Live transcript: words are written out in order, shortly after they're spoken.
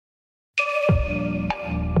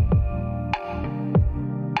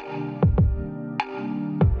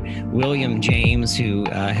William James, who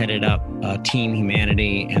headed up Team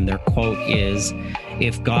Humanity, and their quote is,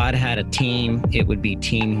 "If God had a team, it would be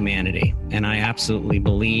Team Humanity." And I absolutely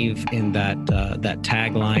believe in that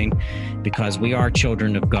tagline, because we are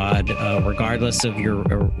children of God, regardless of your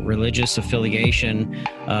religious affiliation.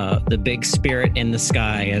 The big spirit in the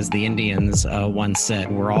sky, as the Indians once said,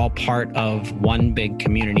 we're all part of one big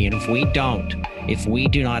community. And if we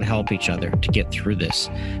do not help each other to get through this,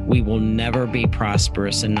 we will never be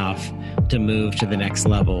prosperous enough to move to the next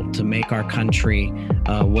level, to make our country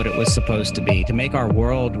what it was supposed to be, to make our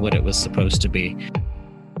world what it was supposed to be.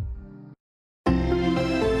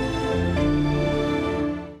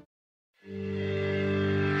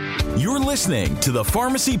 You're listening to the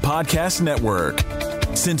Pharmacy Podcast Network.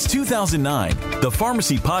 Since 2009, the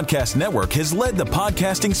Pharmacy Podcast Network has led the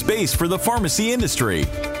podcasting space for the pharmacy industry.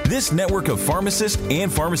 This network of pharmacists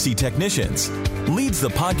and pharmacy technicians leads the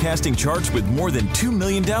podcasting charts with more than 2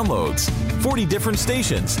 million downloads, 40 different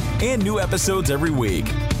stations, and new episodes every week.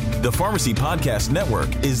 The Pharmacy Podcast Network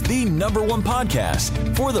is the #1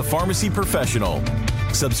 podcast for the pharmacy professional.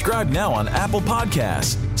 Subscribe now on Apple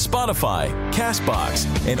Podcasts, Spotify, CastBox,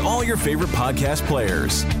 and all your favorite podcast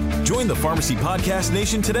players. Join the Pharmacy Podcast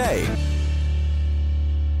Nation today.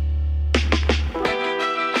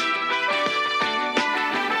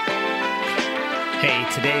 Hey,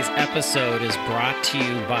 today's episode is brought to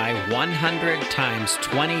you by 100 x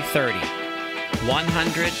 2030.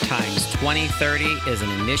 100 x 2030 is an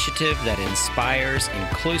initiative that inspires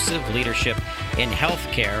inclusive leadership in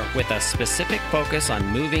healthcare with a specific focus on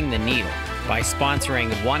moving the needle by sponsoring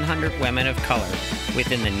 100 women of color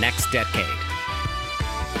within the next decade.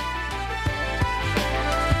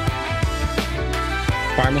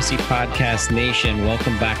 Pharmacy Podcast Nation,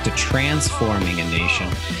 welcome back to Transforming a Nation.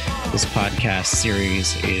 This podcast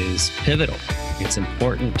series is pivotal. It's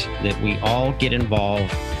important that we all get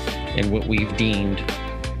involved in what we've deemed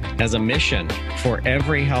as a mission for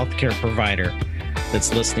every healthcare provider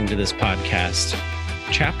that's listening to this podcast.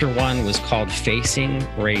 Chapter 1 was called Facing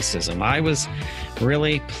Racism. I was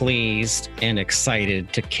really pleased and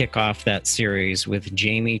excited to kick off that series with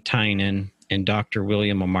Jamie Tynan and Dr.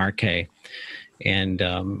 William Amarche. And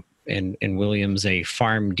William's a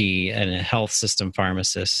PharmD and a health system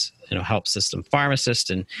pharmacist, health system pharmacist.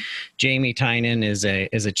 And Jamie Tynan is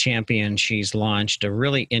a champion. She's launched a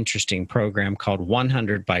really interesting program called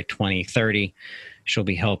 100 by 2030. She'll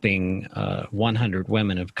be helping 100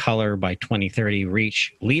 women of color by 2030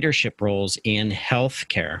 reach leadership roles in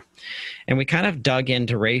healthcare. And we kind of dug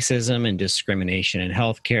into racism and discrimination in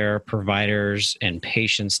healthcare, providers and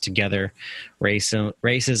patients together,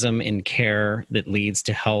 racism in care that leads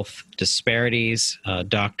to health disparities.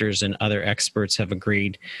 Doctors and other experts have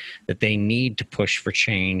agreed that they need to push for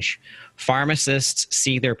change. Pharmacists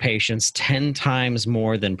see their patients 10 times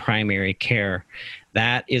more than primary care.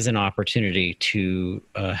 That is an opportunity to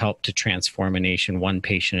help to transform a nation one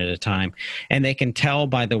patient at a time. And they can tell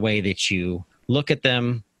by the way that you look at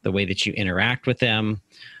them, the way that you interact with them,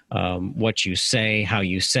 what you say, how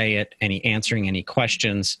you say it, answering any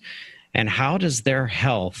questions, and how does their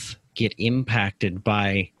health get impacted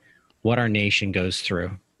by what our nation goes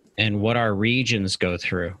through and what our regions go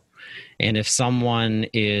through. And if someone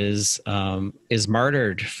is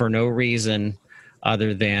murdered for no reason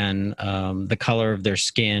other than the color of their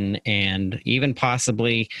skin, and even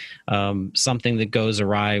possibly something that goes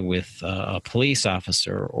awry with a police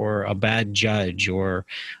officer or a bad judge or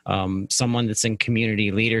someone that's in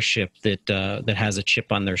community leadership that has a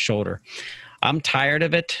chip on their shoulder. I'm tired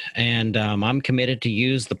of it, and I'm committed to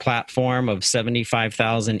use the platform of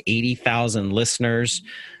 75,000, 80,000 listeners,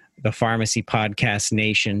 the Pharmacy Podcast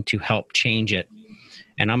Nation, to help change it.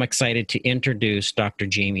 And I'm excited to introduce Dr.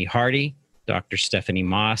 Jamie Hardy, Dr. Stephanie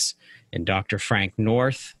Moss, and Dr. Frank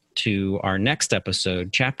North to our next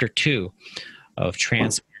episode, Chapter 2 of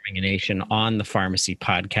Transforming a Nation on the Pharmacy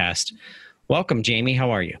Podcast. Welcome, Jamie.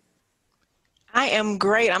 How are you? I am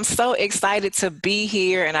great. I'm so excited to be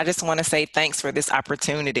here, and I just want to say thanks for this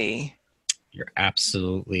opportunity. You're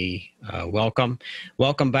absolutely welcome.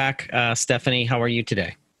 Welcome back, Stephanie. How are you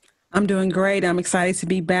today? I'm doing great. I'm excited to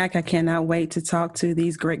be back. I cannot wait to talk to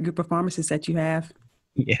these great group of pharmacists that you have.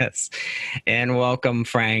 Yes. And welcome,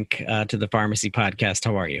 Frank, to the Pharmacy Podcast.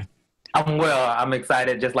 How are you? I'm well. I'm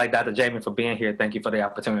excited, just like Dr. Jamie, for being here. Thank you for the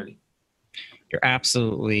opportunity. You're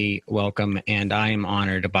absolutely welcome, and I am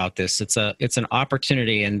honored about this. It's an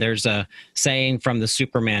opportunity, and there's a saying from the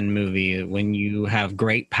Superman movie: when you have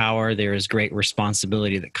great power, there is great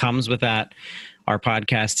responsibility that comes with that. Our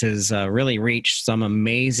podcast has really reached some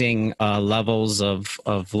amazing levels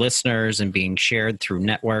of listeners and being shared through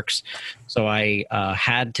networks. So I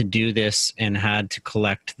had to do this and had to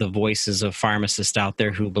collect the voices of pharmacists out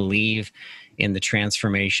there who believe in the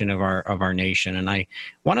transformation of our nation. And I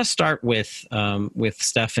want to start with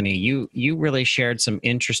Stephanie. You really shared some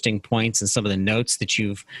interesting points and some of the notes that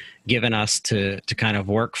you've given us to kind of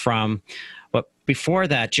work from. But before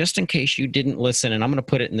that, just in case you didn't listen, and I'm going to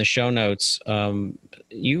put it in the show notes,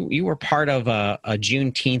 you were part of a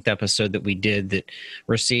Juneteenth episode that we did that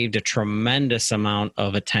received a tremendous amount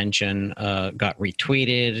of attention, got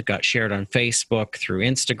retweeted, got shared on Facebook, through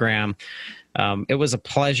Instagram. It was a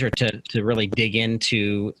pleasure to really dig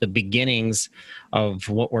into the beginnings of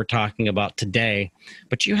what we're talking about today.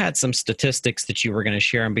 But you had some statistics that you were going to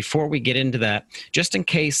share. And before we get into that, just in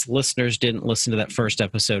case listeners didn't listen to that first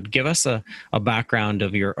episode, give us a background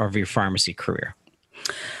of your pharmacy career.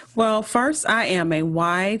 Well, first, I am a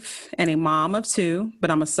wife and a mom of two,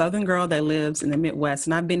 but I'm a Southern girl that lives in the Midwest,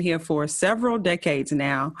 and I've been here for several decades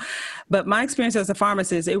now. But my experience as a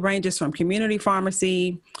pharmacist, it ranges from community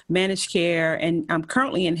pharmacy, managed care, and I'm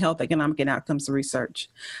currently in health economic and outcomes research.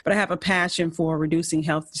 But I have a passion for reducing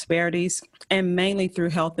health disparities, and mainly through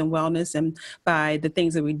health and wellness, and by the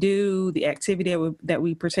things that we do, the activity that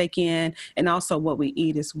we partake in, and also what we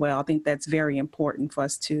eat as well. I think that's very important for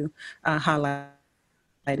us to highlight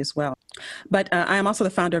as well. But I am also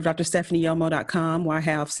the founder of drstephanieyomo.com, where I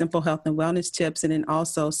have simple health and wellness tips, and then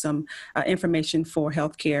also some information for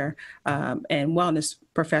healthcare and wellness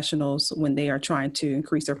professionals when they are trying to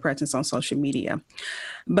increase their presence on social media.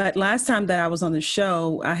 But last time that I was on the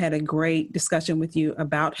show, I had a great discussion with you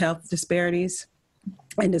about health disparities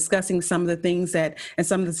and discussing some of the things and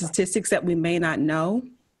some of the statistics that we may not know.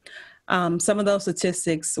 Some of those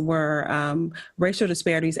statistics were racial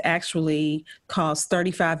disparities actually cost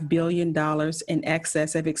 $35 billion in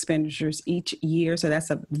excess of expenditures each year. So that's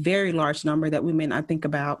a very large number that we may not think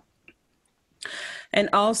about. And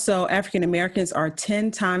also, African Americans are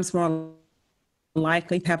 10 times more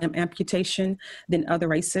likely to have an amputation than other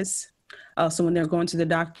races. So when they're going to the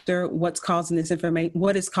doctor, what is causing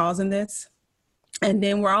this? And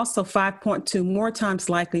then we're also 5.2 more times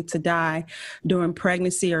likely to die during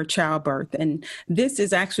pregnancy or childbirth. And this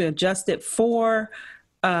is actually adjusted for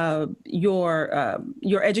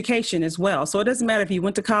your education as well. So it doesn't matter if you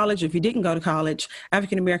went to college, if you didn't go to college,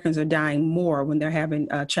 African Americans are dying more when they're having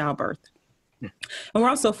childbirth. And we're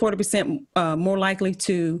also 40% more likely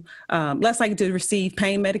to, less likely to receive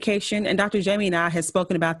pain medication. And Dr. Jamie and I have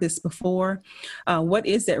spoken about this before. What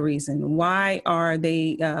is that reason? Why are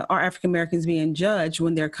African Americans being judged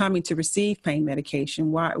when they're coming to receive pain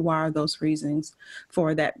medication? Why are those reasons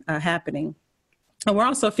for that happening? And we're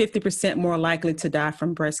also 50% more likely to die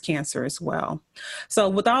from breast cancer as well. So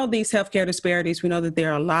with all these healthcare disparities, we know that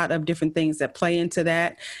there are a lot of different things that play into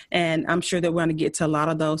that. And I'm sure that we're going to get to a lot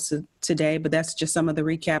of those today, but that's just some of the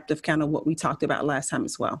recap of kind of what we talked about last time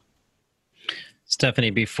as well.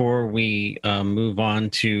 Stephanie, before we move on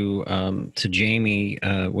to Jamie,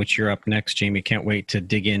 which you're up next, Jamie, can't wait to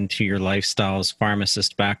dig into your lifestyles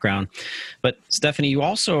pharmacist background. But Stephanie, you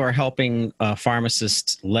also are helping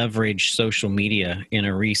pharmacists leverage social media in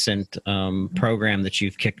a recent program that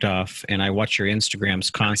you've kicked off, and I watch your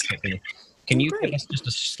Instagrams constantly. Can you give us just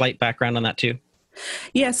a slight background on that too?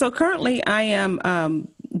 Yeah, so currently I am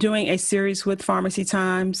doing a series with Pharmacy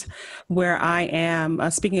Times where I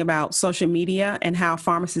am speaking about social media and how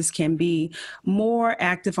pharmacists can be more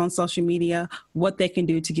active on social media, what they can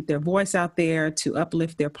do to get their voice out there, to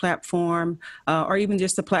uplift their platform, or even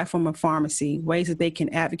just the platform of pharmacy, ways that they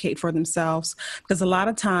can advocate for themselves. Because a lot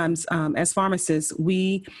of times as pharmacists,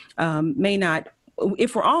 we may not,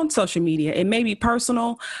 if we're on social media, it may be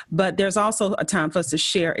personal, but there's also a time for us to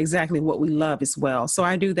share exactly what we love as well. So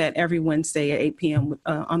I do that every Wednesday at 8 p.m.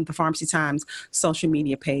 On the Pharmacy Times social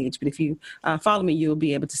media page. But if you follow me, you'll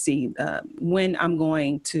be able to see when I'm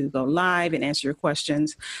going to go live and answer your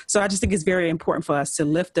questions. So I just think it's very important for us to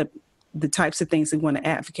lift up the types of things we want to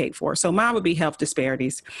advocate for. So mine would be health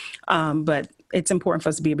disparities, but it's important for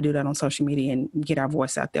us to be able to do that on social media and get our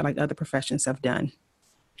voice out there like other professions have done.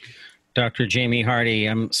 Dr. Jamie Hardy,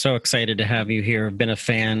 I'm so excited to have you here. I've been a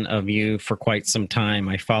fan of you for quite some time.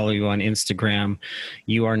 I follow you on Instagram.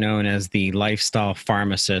 You are known as the lifestyle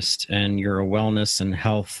pharmacist, and you're a wellness and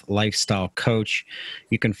health lifestyle coach.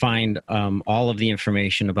 You can find all of the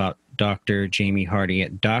information about Dr. Jamie Hardy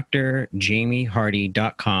at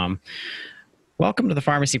drjamiehardy.com. Welcome to the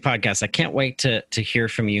Pharmacy Podcast. I can't wait to hear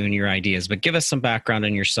from you and your ideas, but give us some background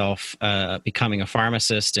on yourself becoming a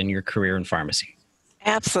pharmacist and your career in pharmacy.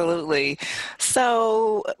 Absolutely.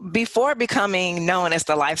 So before becoming known as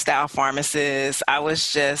the lifestyle pharmacist, I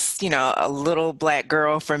was just, a little Black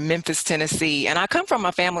girl from Memphis, Tennessee. And I come from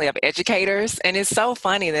a family of educators. And it's so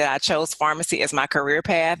funny that I chose pharmacy as my career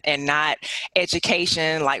path and not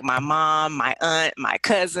education like my mom, my aunt, my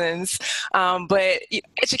cousins. But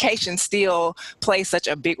education still plays such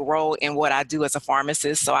a big role in what I do as a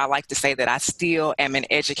pharmacist. So I like to say that I still am an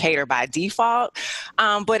educator by default.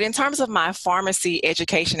 But in terms of my pharmacy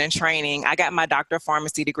education and training, I got my Doctor of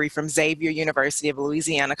Pharmacy degree from Xavier University of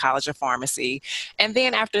Louisiana College of Pharmacy. And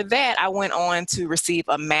then after that, I went on to receive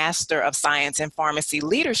a Master of Science in Pharmacy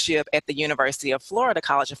Leadership at the University of Florida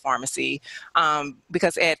College of Pharmacy,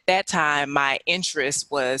 because at that time, my interest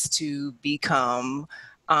was to become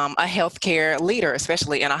a healthcare leader,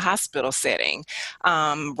 especially in a hospital setting.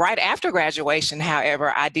 Right after graduation,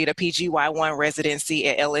 however, I did a PGY1 residency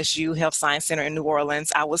at LSU Health Science Center in New Orleans.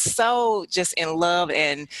 I was so just in love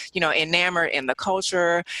and, enamored in the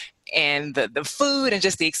culture and the food and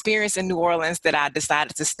just the experience in New Orleans that I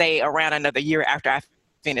decided to stay around another year after I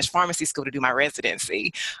finished pharmacy school to do my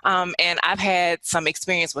residency. And I've had some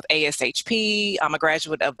experience with ASHP. I'm a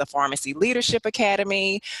graduate of the Pharmacy Leadership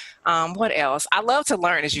Academy. What else? I love to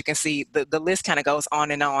learn, as you can see, the list kind of goes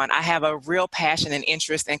on and on. I have a real passion and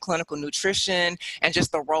interest in clinical nutrition and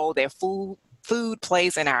just the role that food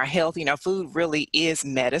plays in our health. Food really is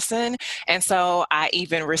medicine. And so I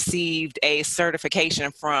even received a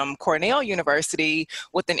certification from Cornell University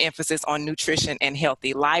with an emphasis on nutrition and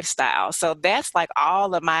healthy lifestyle. So that's like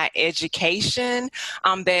all of my education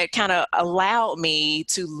that kind of allowed me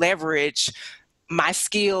to leverage my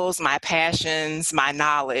skills, my passions, my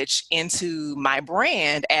knowledge into my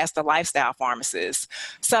brand as the lifestyle pharmacist.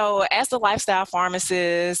 So as the lifestyle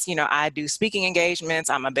pharmacist, I do speaking engagements.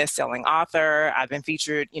 I'm a best-selling author. I've been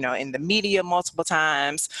featured, in the media multiple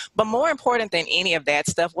times. But more important than any of that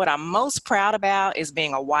stuff, what I'm most proud about is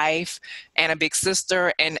being a wife and a big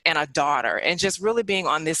sister and a daughter, and just really being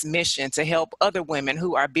on this mission to help other women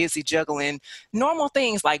who are busy juggling normal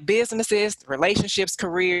things like businesses, relationships,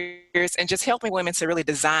 careers, and just helping women to really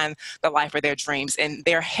design the life of their dreams. And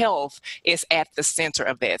their health is at the center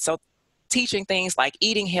of that. So teaching things like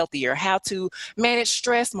eating healthier, how to manage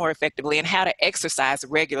stress more effectively, and how to exercise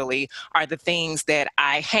regularly are the things that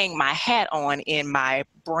I hang my hat on in my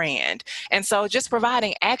brand. And so just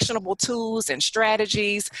providing actionable tools and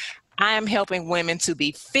strategies, I am helping women to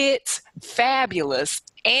be fit, fabulous,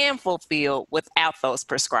 and fulfilled without those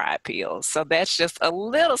prescribed pills. So that's just a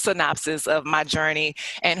little synopsis of my journey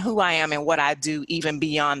and who I am and what I do, even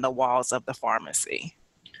beyond the walls of the pharmacy.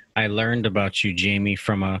 I learned about you, Jamie,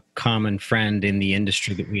 from a common friend in the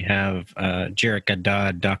industry that we have, Jerica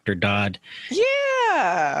Dodd, Dr. Dodd.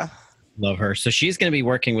 Yeah. Love her. So she's going to be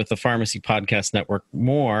working with the Pharmacy Podcast Network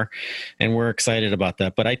more, and we're excited about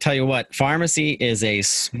that. But I tell you what, pharmacy is a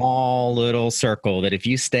small little circle that if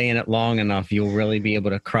you stay in it long enough, you'll really be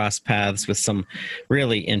able to cross paths with some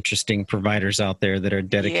really interesting providers out there that are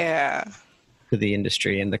dedicated to the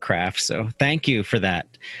industry and the craft. So thank you for that.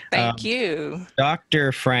 Thank you.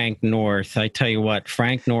 Dr. Frank North. I tell you what,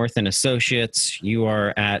 Frank North and Associates, you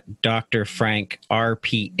are at Dr. Frank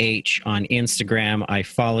RPH on Instagram. I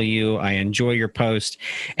follow you. I enjoy your post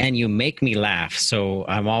and you make me laugh. So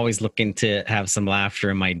I'm always looking to have some laughter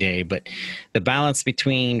in my day, but the balance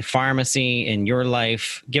between pharmacy and your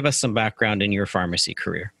life, give us some background in your pharmacy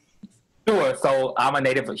career. Sure. So I'm a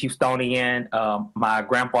native Houstonian. My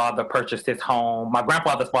grandfather purchased his home. My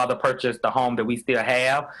grandfather's father purchased the home that we still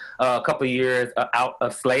have a couple of years out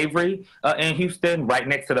of slavery in Houston, right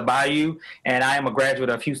next to the bayou. And I am a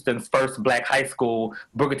graduate of Houston's first Black high school,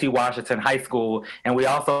 Booker T. Washington High School. And we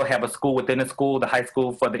also have a school within the school, the High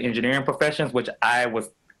School for the Engineering Professions, which I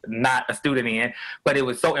was not a student in, but it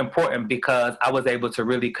was so important because I was able to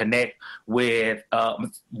really connect with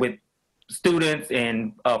students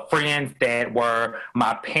and friends that were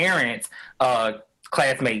my parents'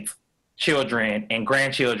 classmates, children, and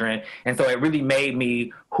grandchildren. And so it really made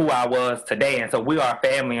me who I was today. And so we are a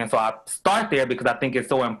family. And so I start there because I think it's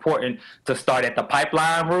so important to start at the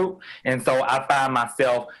pipeline route. And so I find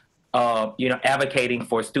myself advocating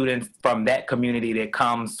for students from that community that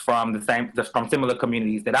comes from from similar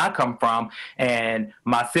communities that I come from. And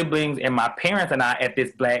my siblings and my parents and I at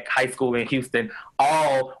this Black high school in Houston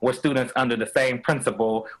all were students under the same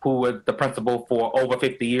principal, who was the principal for over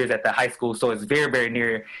 50 years at the high school. So it's very, very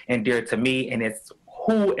near and dear to me. And it's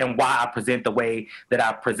who and why I present the way that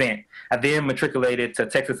I present. I then matriculated to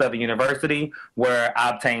Texas Southern University, where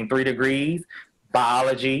I obtained 3 degrees,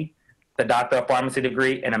 biology, the Doctor of Pharmacy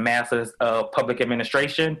degree, and a Master's of Public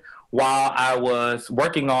Administration, while I was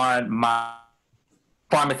working on my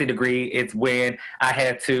pharmacy degree, it's when I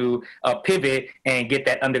had to pivot and get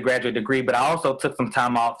that undergraduate degree. But I also took some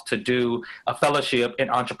time off to do a fellowship in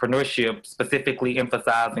entrepreneurship, specifically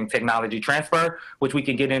emphasizing technology transfer, which we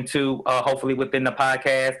can get into hopefully within the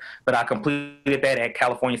podcast. But I completed that at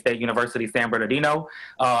California State University, San Bernardino.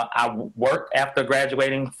 I worked after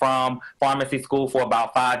graduating from pharmacy school for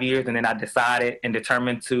about 5 years, and then I decided and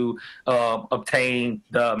determined to obtain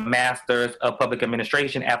the Master's of Public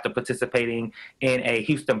Administration after participating in a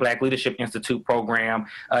Houston Black Leadership Institute program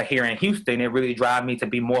here in Houston. It really drove me to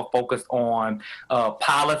be more focused on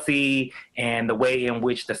policy and the way in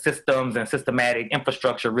which the systems and systematic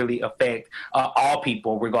infrastructure really affect all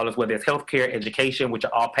people, regardless whether it's healthcare, education, which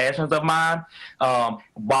are all passions of mine.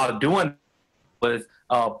 While doing was,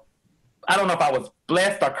 I don't know if I was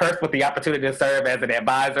blessed or cursed with the opportunity to serve as an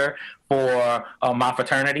advisor for my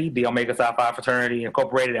fraternity, the Omega Psi Phi Fraternity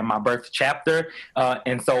Incorporated, and my birth chapter.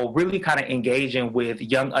 And so really kind of engaging with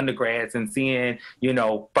young undergrads and seeing,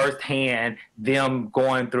 firsthand them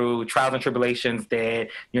going through trials and tribulations that,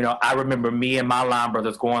 I remember me and my line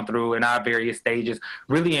brothers going through in our various stages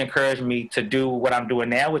really encouraged me to do what I'm doing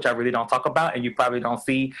now, which I really don't talk about, and you probably don't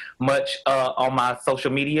see much on my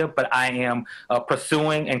social media, but I am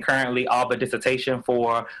pursuing and currently all but dissertation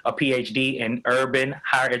for a PhD in urban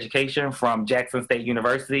higher education from Jackson State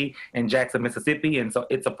University in Jackson, Mississippi. And so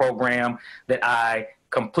it's a program that I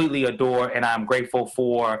completely adore, and I'm grateful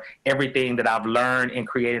for everything that I've learned in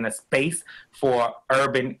creating a space for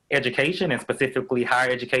urban education and specifically higher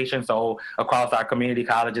education, so across our community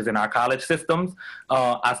colleges and our college systems.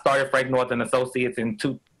 I started Frank North and Associates in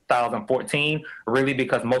 2014, really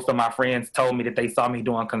because most of my friends told me that they saw me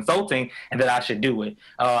doing consulting and that I should do it.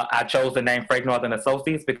 I chose the name Frank North and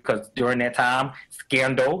Associates because during that time,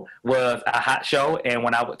 Scandal was a hot show, and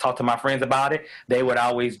when I would talk to my friends about it, they would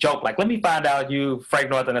always joke, like, let me find out you Frank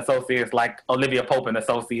North and Associates like Olivia Pope and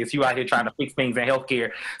Associates. You out here trying to fix things in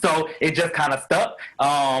healthcare. So it just kind of stuck.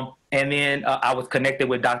 And then I was connected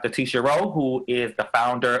with Dr. Tisha Rowe, who is the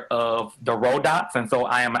founder of the Rowe Docs. And so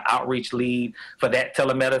I am an outreach lead for that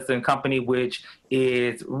telemedicine company, which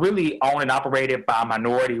is really owned and operated by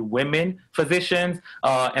minority women physicians,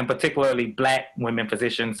 and particularly Black women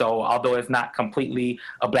physicians. So although it's not completely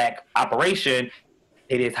a Black operation,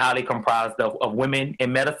 it is highly comprised of women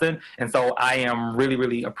in medicine. And so I am really,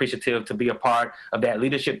 really appreciative to be a part of that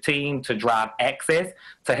leadership team to drive access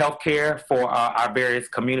to healthcare for our various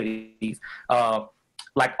communities.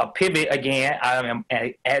 Like a pivot again, I am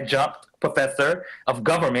an adjunct professor of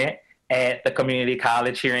government at the community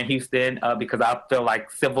college here in Houston because I feel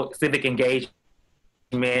like civic engagement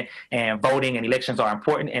and voting and elections are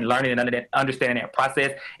important, and learning and understanding that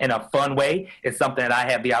process in a fun way is something that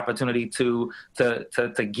I have the opportunity to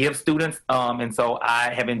give students. And so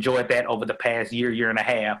I have enjoyed that over the past year and a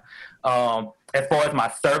half. As far as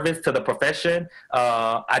my service to the profession,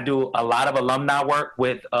 I do a lot of alumni work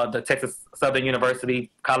with the Texas Southern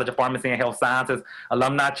University College of Pharmacy and Health Sciences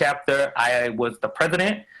alumni chapter. I was the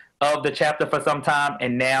president of the chapter for some time,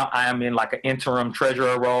 and now I am in like an interim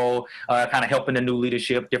treasurer role, kind of helping the new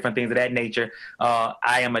leadership, different things of that nature.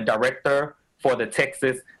 I am a director for the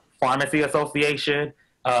Texas Pharmacy Association.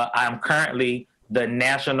 I am currently the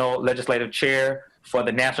national legislative chair for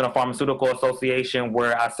the National Pharmaceutical Association,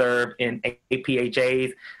 where I serve in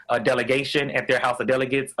APHA's delegation at their House of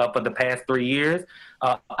Delegates for the past 3 years.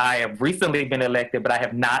 I have recently been elected, but I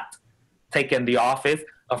have not taken the office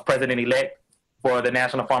of president-elect for the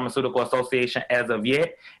National Pharmaceutical Association as of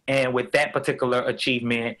yet. And with that particular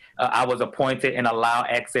achievement, I was appointed and allowed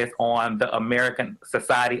access on the American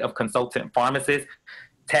Society of Consultant Pharmacists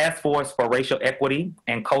Task Force for Racial Equity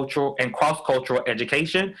and Cultural and Cross-Cultural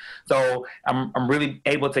Education. So I'm really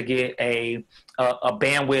able to get a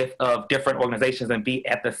bandwidth of different organizations and be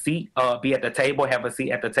at the table, have a seat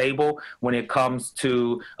at the table when it comes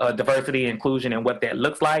to diversity, inclusion, and what that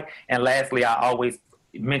looks like. And lastly, I always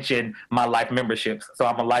mention my life memberships. So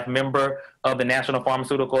I'm a life member of the National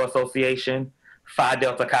Pharmaceutical Association, Phi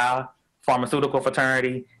Delta Chi Pharmaceutical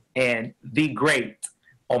Fraternity, and the great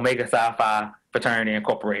Omega Psi Phi Fraternity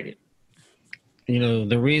Incorporated.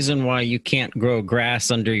 The reason why you can't grow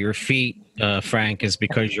grass under your feet, Frank, is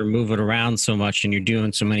because you're moving around so much and you're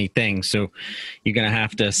doing so many things. So you're going to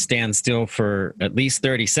have to stand still for at least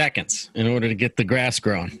 30 seconds in order to get the grass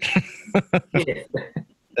grown. Yes.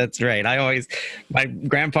 That's right. My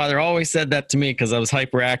grandfather always said that to me because I was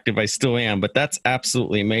hyperactive. I still am, but that's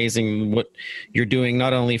absolutely amazing what you're doing,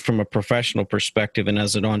 not only from a professional perspective and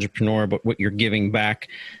as an entrepreneur, but what you're giving back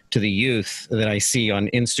to the youth that I see on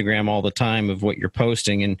Instagram all the time of what you're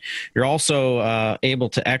posting. And you're also able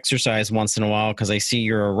to exercise once in a while, because I see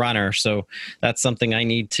you're a runner. So that's something I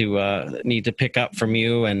need to pick up from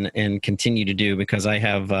you and continue to do, because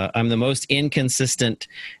I'm the most inconsistent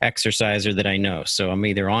exerciser that I know. So I'm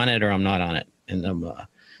either on it or I'm not on it. And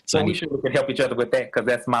so we should help each other with that, because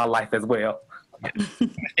that's my life as well.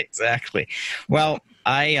 Exactly. Well,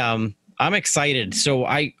 I'm excited. So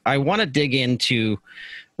I want to dig into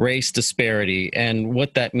race disparity and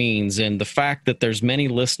what that means, and the fact that there's many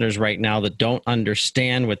listeners right now that don't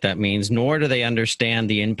understand what that means, nor do they understand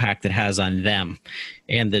the impact it has on them.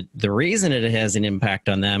 And the reason it has an impact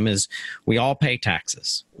on them is we all pay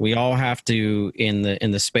taxes. We all have to, in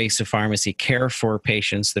the space of pharmacy, care for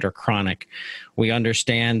patients that are chronic. We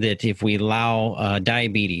understand that if we allow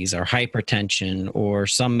diabetes or hypertension or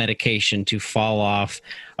some medication to fall off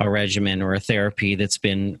a regimen or a therapy that's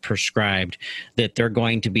been prescribed, that they're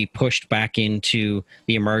going to be pushed back into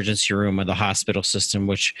the emergency room of the hospital system,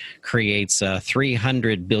 which creates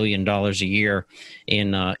 $300 billion a year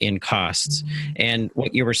in costs. And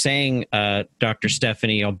what you were saying, Dr.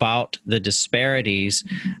 Stephanie, about the disparities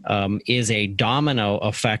is a domino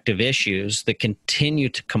effect of issues that continue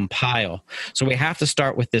to compile. So we have to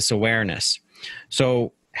start with this awareness.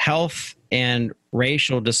 So health and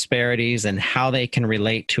racial disparities and how they can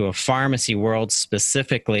relate to a pharmacy world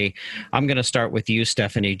specifically. I'm going to start with you,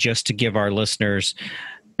 Stephanie, just to give our listeners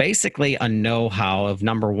basically a know-how of,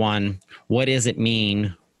 number one, what does it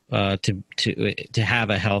mean to have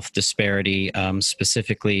a health disparity,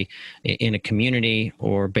 specifically in a community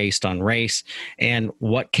or based on race, and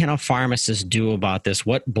what can a pharmacist do about this?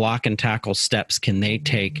 What block and tackle steps can they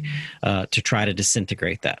take to try to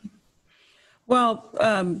disintegrate that? Well,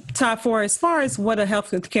 Todd, for as far as what a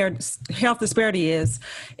health disparity is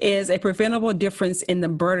a preventable difference in the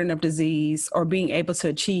burden of disease or being able to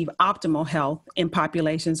achieve optimal health in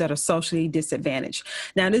populations that are socially disadvantaged.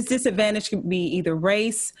 Now, this disadvantage can be either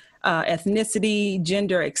race, ethnicity,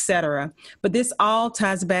 gender, etc. But this all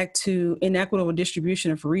ties back to inequitable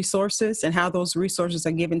distribution of resources and how those resources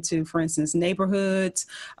are given to, for instance, neighborhoods,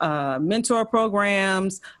 mentor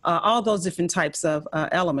programs, all those different types of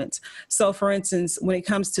elements. So, for instance, when it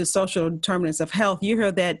comes to social determinants of health, you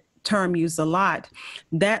hear that term used a lot.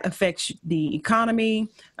 That affects the economy,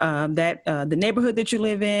 the neighborhood that you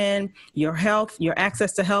live in, your health, your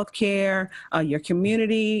access to health care, your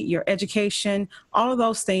community, your education. All of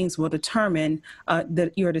those things will determine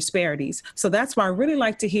your disparities. So that's why I really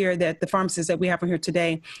like to hear that the pharmacists that we have on here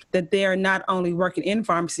today, that they're not only working in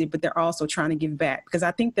pharmacy, but they're also trying to give back. Because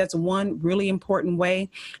I think that's one really important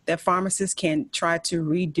way that pharmacists can try to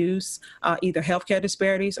reduce either healthcare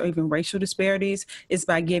disparities or even racial disparities, is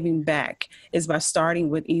by giving back, is by starting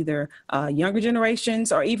with either younger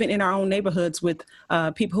generations or even in our own neighborhoods with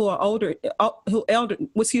people who are older,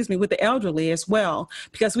 with the elderly as well,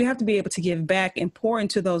 because we have to be able to give back and pour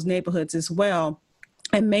into those neighborhoods as well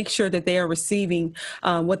and make sure that they are receiving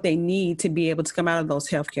what they need to be able to come out of those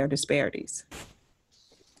healthcare disparities.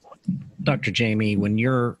 Dr. Jamie, when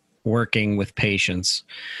you're working with patients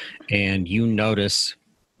and you notice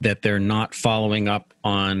that they're not following up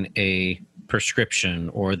on a prescription,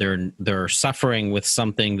 or they're suffering with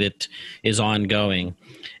something that is ongoing,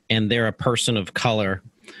 and they're a person of color,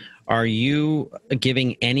 are you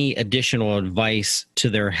giving any additional advice to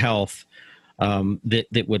their health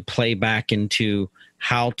that would play back into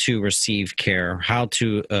how to receive care, how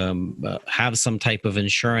to have some type of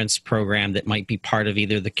insurance program that might be part of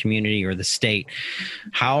either the community or the state?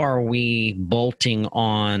 How are we bolting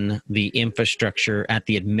on the infrastructure at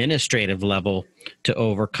the administrative level to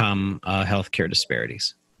overcome healthcare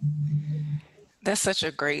disparities? That's such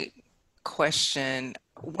a great question.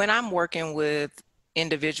 When I'm working with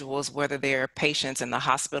individuals, whether they're patients in the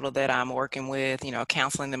hospital that I'm working with,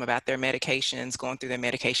 counseling them about their medications, going through their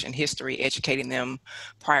medication history, educating them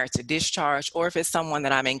prior to discharge, or if it's someone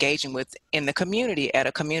that I'm engaging with in the community at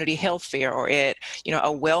a community health fair or at,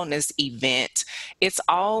 a wellness event, it's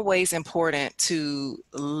always important to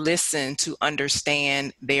listen to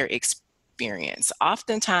understand their experience.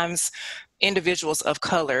 Oftentimes, individuals of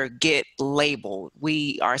color get labeled.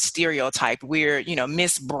 We are stereotyped. We're,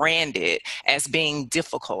 misbranded as being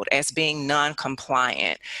difficult, as being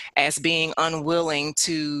non-compliant, as being unwilling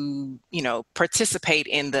to, participate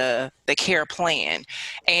in the care plan.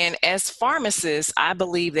 And as pharmacists, I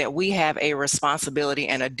believe that we have a responsibility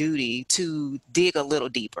and a duty to dig a little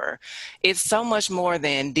deeper. It's so much more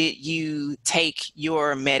than, did you take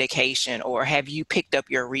your medication or have you picked up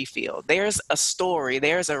your refill? There's a story,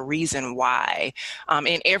 there's a reason why why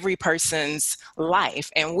in every person's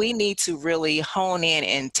life. And we need to really hone in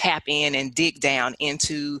and tap in and dig down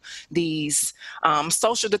into these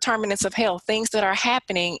social determinants of health, things that are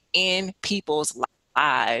happening in people's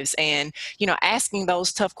lives, and asking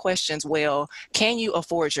those tough questions. Well, can you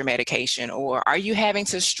afford your medication, or are you having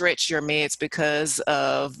to stretch your meds because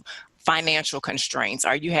of financial constraints?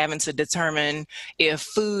 Are you having to determine if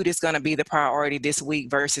food is going to be the priority this week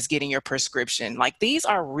versus getting your prescription? Like, these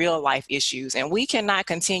are real life issues, and we cannot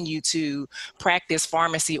continue to practice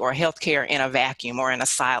pharmacy or healthcare in a vacuum or in a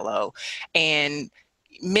silo and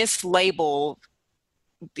mislabel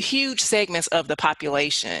huge segments of the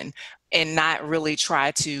population and not really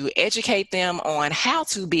try to educate them on how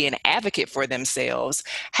to be an advocate for themselves,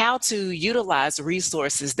 how to utilize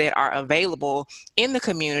resources that are available in the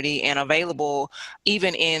community and available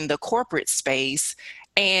even in the corporate space,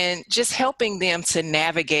 and just helping them to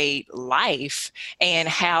navigate life and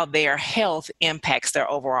how their health impacts their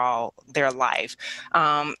life.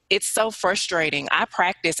 It's so frustrating. I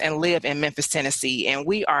practice and live in Memphis, Tennessee, and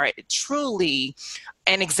we are truly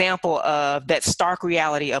an example of that stark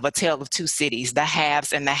reality of a tale of two cities, the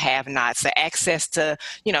haves and the have-nots, the access to,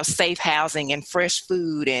 safe housing and fresh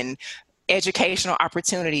food and educational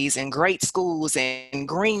opportunities and great schools and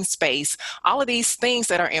green space, all of these things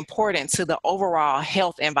that are important to the overall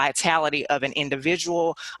health and vitality of an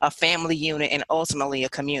individual, a family unit, and ultimately a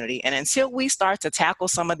community. And until we start to tackle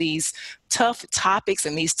some of these tough topics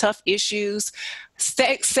and these tough issues,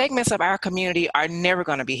 segments of our community are never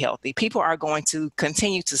going to be healthy. People are going to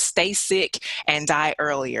continue to stay sick and die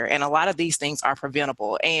earlier. And a lot of these things are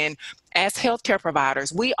preventable. And as healthcare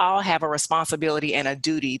providers, we all have a responsibility and a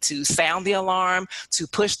duty to sound the alarm, to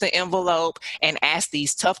push the envelope, and ask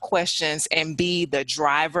these tough questions and be the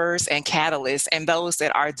drivers and catalysts and those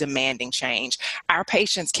that are demanding change. Our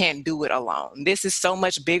patients can't do it alone. This is so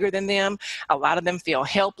much bigger than them. A lot of them feel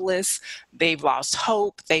helpless. They've lost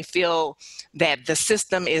hope. They feel that the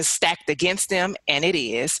system is stacked against them, and it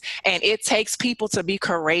is. And it takes people to be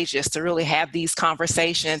courageous to really have these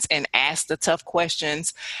conversations and ask the tough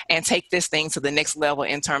questions and take this thing to the next level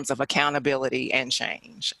in terms of accountability and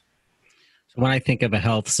change. So when I think of a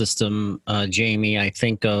health system, Jamie, I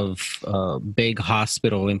think of big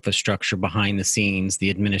hospital infrastructure behind the scenes, the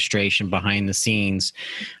administration behind the scenes.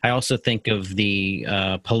 I also think of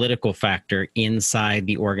the political factor inside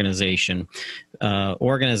the organization.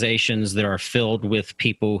 Organizations that are filled with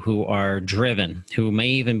people who are driven, who may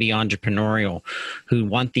even be entrepreneurial, who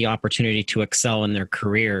want the opportunity to excel in their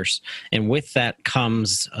careers. And with that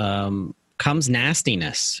comes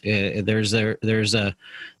nastiness. There's a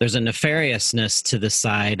nefariousness to the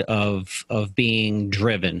side of being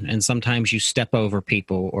driven, and sometimes you step over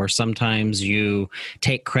people, or sometimes you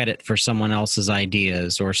take credit for someone else's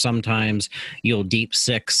ideas, or sometimes you'll deep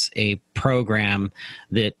six a program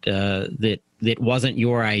that wasn't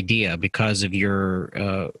your idea because of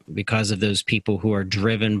those people who are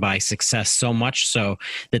driven by success, so much so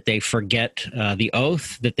that they forget the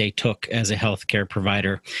oath that they took as a healthcare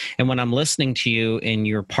provider. And when I'm listening to you and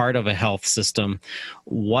you're part of a health system,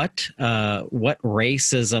 what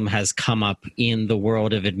racism has come up in the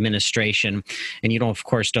world of administration? And you of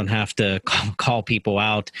course don't have to call people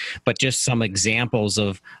out, but just some examples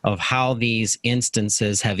of how these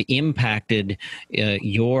instances have impacted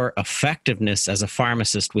your effectiveness as a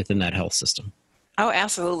pharmacist within that health system. Oh,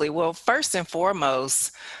 absolutely. Well, first and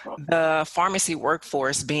foremost, the pharmacy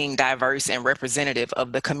workforce being diverse and representative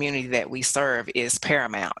of the community that we serve is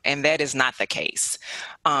paramount, and that is not the case.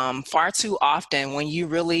 Far too often, when you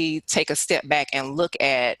really take a step back and look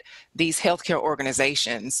at these healthcare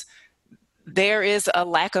organizations, there is a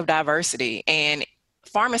lack of diversity, and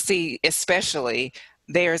pharmacy especially.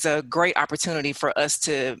 There's a great opportunity for us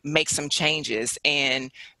to make some changes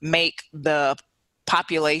and make the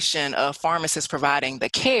population of pharmacists providing the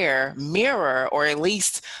care mirror, or at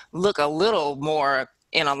least look a little more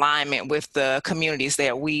in alignment with the communities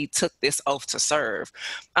that we took this oath to serve.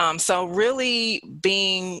 So really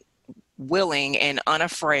being willing and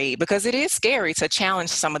unafraid, because it is scary to challenge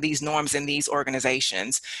some of these norms in these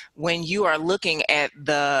organizations. When you are looking at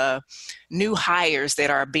the new hires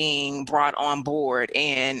that are being brought on board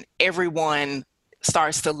and everyone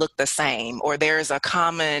starts to look the same, or there's a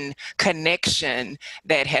common connection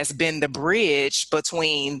that has been the bridge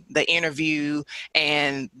between the interview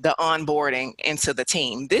and the onboarding into the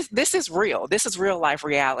team. This is real. This is real life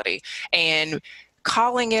reality. And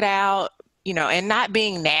calling it out, and not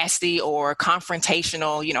being nasty or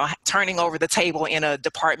confrontational, turning over the table in a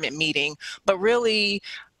department meeting, but really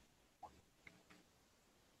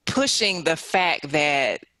pushing the fact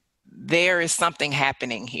that there is something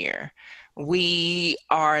happening here. we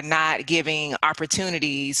are not giving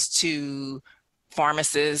opportunities to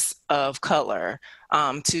pharmacists of color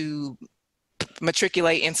to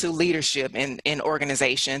matriculate into leadership in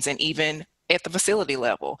organizations and even at the facility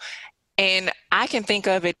level. And I can think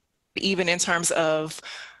of it even in terms of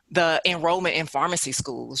the enrollment in pharmacy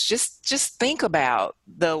schools. Just think about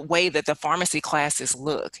the way that the pharmacy classes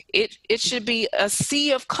look. It should be a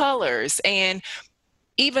sea of colors, and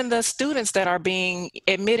even the students that are being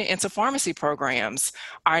admitted into pharmacy programs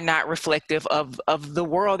are not reflective of the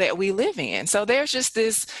world that we live in. So there's just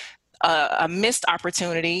this a missed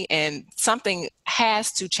opportunity, and something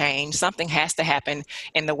has to change. Something has to happen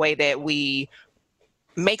in the way that we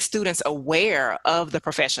make students aware of the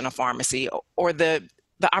profession of pharmacy, or the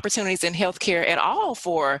opportunities in healthcare at all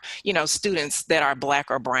for, students that are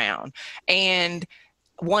Black or brown. And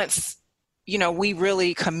once, we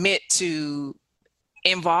really commit to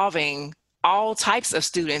involving all types of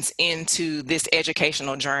students into this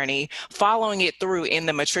educational journey, following it through in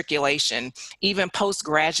the matriculation, even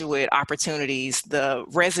postgraduate opportunities, the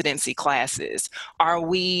residency classes. Are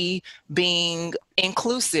we being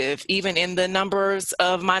inclusive even in the numbers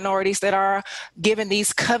of minorities that are given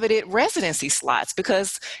these coveted residency slots?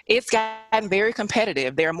 Because it's gotten very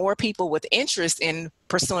competitive. There are more people with interest in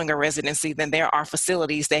pursuing a residency than there are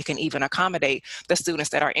facilities that can even accommodate the students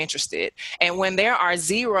that are interested. And when there are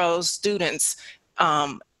zero students,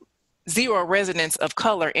 zero residents of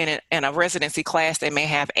color in a residency class that may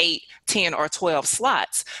have 8, 10, or 12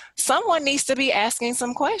 slots, someone needs to be asking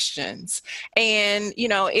some questions. And,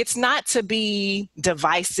 it's not to be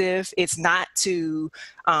divisive. It's not to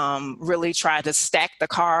really try to stack the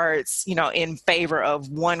cards, in favor of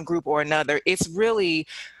one group or another. It's really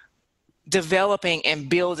developing and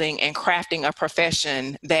building and crafting a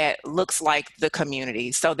profession that looks like the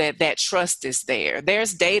community, so that trust is there.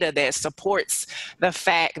 There's data that supports the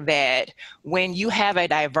fact that when you have a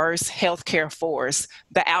diverse healthcare force,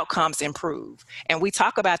 the outcomes improve. And we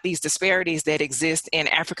talk about these disparities that exist in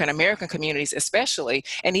African American communities especially,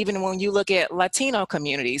 and even when you look at Latino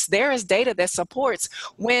communities, there is data that supports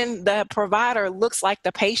when the provider looks like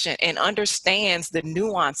the patient and understands the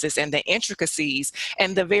nuances and the intricacies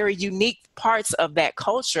and the very unique parts of that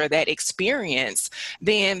culture, that experience,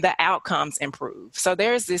 then the outcomes improve. So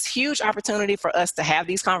there's this huge opportunity for us to have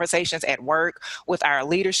these conversations at work with our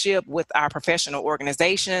leadership, with our professional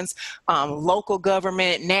organizations, local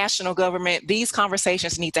government, national government. These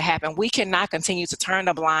conversations need to happen. We cannot continue to turn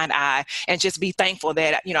a blind eye and just be thankful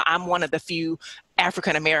that, I'm one of the few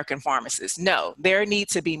African American pharmacists. No, there need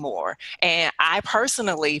to be more. And I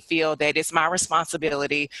personally feel that it's my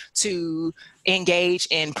responsibility to engage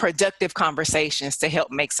in productive conversations to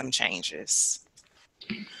help make some changes.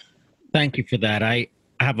 Thank you for that. I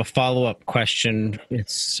have a follow-up question.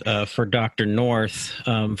 It's for Dr. North.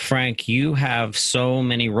 Frank, you have so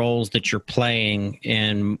many roles that you're playing,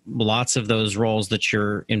 and lots of those roles that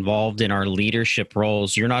you're involved in are leadership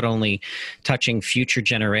roles. You're not only touching future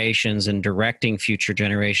generations and directing future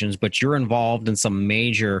generations, but you're involved in some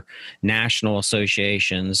major national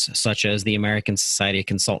associations, such as the American Society of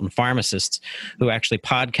Consultant Pharmacists, who actually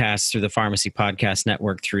podcasts through the Pharmacy Podcast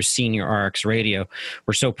Network through Senior RX Radio.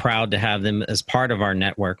 We're so proud to have them as part of our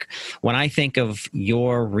network. When I think of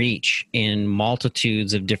your reach in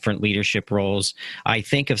multitudes of different leadership roles, I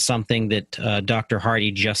think of something that Dr.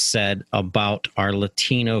 Hardy just said about our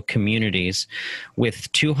Latino communities.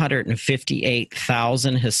 With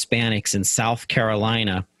 258,000 Hispanics in South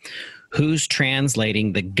Carolina, who's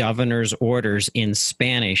translating the governor's orders in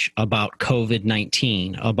Spanish about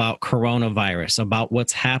COVID-19, about coronavirus, about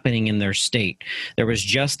what's happening in their state? There was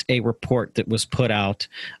just a report that was put out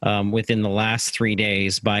within the last 3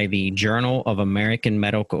 days by the Journal of American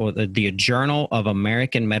Medical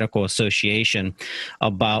Association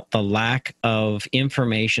about the lack of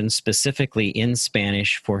information specifically in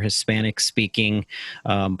Spanish for Hispanic-speaking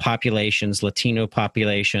populations, Latino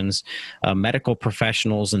populations, medical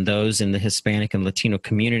professionals, and those in the Hispanic and Latino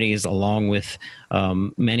communities, along with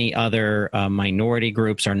many other minority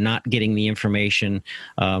groups, are not getting the information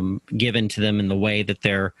given to them in the way that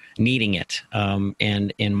they're needing it.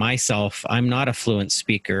 And in myself, I'm not a fluent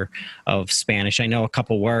speaker of Spanish. I know a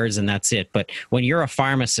couple words and that's it. But when you're a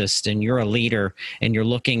pharmacist and you're a leader and you're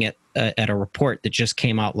looking at a report that just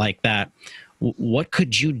came out like that, what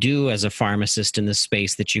could you do as a pharmacist in the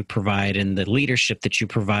space that you provide and the leadership that you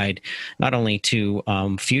provide, not only to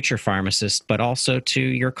future pharmacists, but also to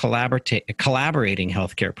your collaborating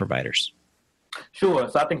healthcare providers? Sure.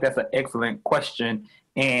 So I think that's an excellent question.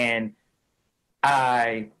 And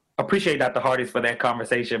I appreciate Dr. Hardy's for that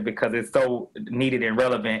conversation because it's so needed and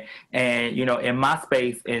relevant. And, you know, in my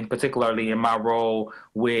space, and particularly in my role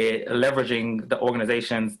with leveraging the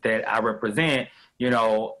organizations that I represent, you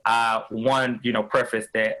know, I preface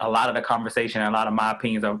that a lot of the conversation and a lot of my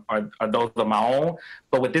opinions are those of my own.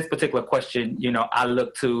 But with this particular question, you know, I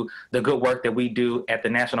look to the good work that we do at the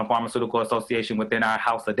National Pharmaceutical Association within our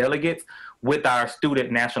House of Delegates with our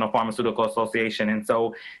student National Pharmaceutical Association. And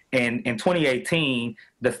so in 2018,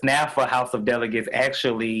 the SNAPFA House of Delegates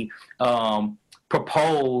actually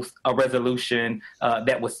proposed a resolution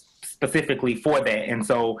that was specifically for that. And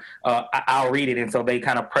so I'll read it. And so they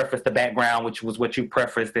kind of preface the background, which was what you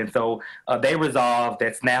prefaced. And so they resolved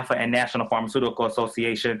that SNAPFA and National Pharmaceutical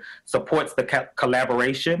Association supports the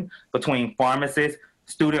collaboration between pharmacists,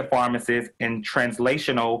 student pharmacists, and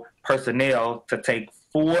translational personnel to take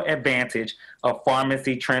full advantage of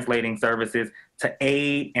pharmacy translating services to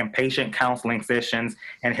aid in patient counseling sessions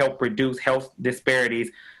and help reduce health disparities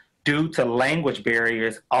due to language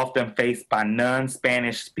barriers often faced by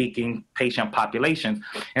non-Spanish speaking patient populations.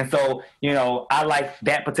 And so, you know, I like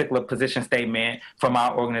that particular position statement from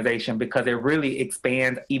our organization because it really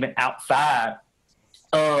expands even outside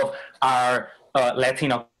of our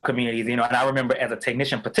Latino communities, you know. And I remember as a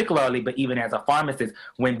technician particularly, but even as a pharmacist,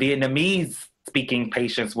 when Vietnamese speaking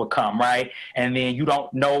patients would come, right? And then you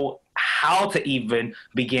don't know how to even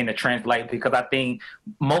begin to translate, because I think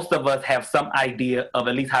most of us have some idea of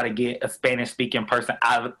at least how to get a Spanish speaking person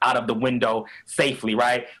out of the window safely,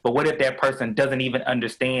 right? But what if that person doesn't even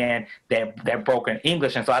understand that broken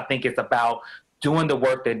English? And so I think it's about doing the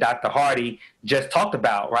work that Dr. Hardy just talked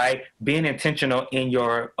about, right? Being intentional in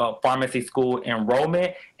your pharmacy school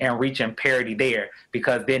enrollment and reaching parity there,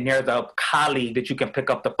 because then there's a colleague that you can pick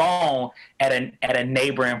up the phone at a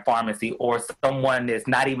neighboring pharmacy, or someone that's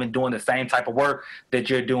not even doing the same type of work that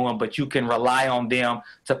you're doing, but you can rely on them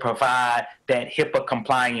to provide that HIPAA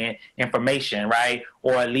compliant information, right?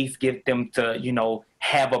 Or at least get them to, you know,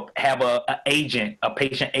 have a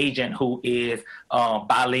patient agent who is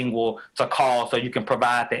bilingual to call, so you can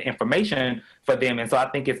provide that information for them. And so I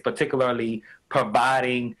think it's particularly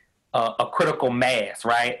providing a critical mass,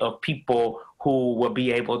 right, of people who will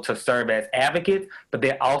be able to serve as advocates, but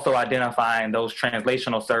they're also identifying those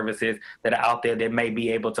translational services that are out there that may be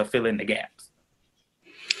able to fill in the gaps.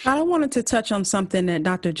 I wanted to touch on something that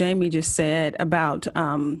Dr. Jamie just said about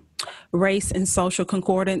race and social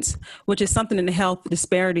concordance, which is something in the health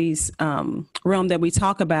disparities realm that we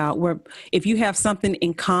talk about, where if you have something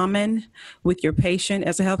in common with your patient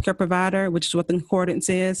as a healthcare provider, which is what the concordance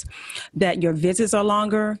is, that your visits are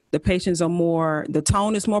longer, the patients are more, the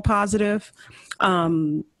tone is more positive,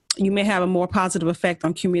 you may have a more positive effect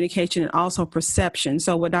on communication and also perception.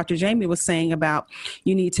 So what Dr. Jamie was saying about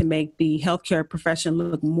you need to make the healthcare profession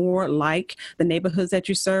look more like the neighborhoods that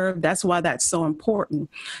you serve, that's why that's so important.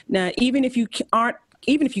 Now, even if you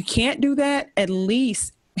can't do that, at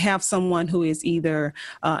least have someone who is either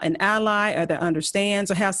an ally or that understands,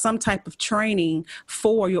 or have some type of training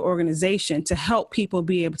for your organization to help people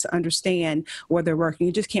be able to understand where they're working.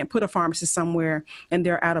 You just can't put a pharmacist somewhere and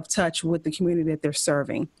they're out of touch with the community that they're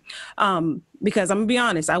serving. Because I'm gonna be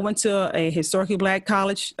honest, I went to a historically Black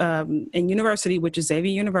college and university, which is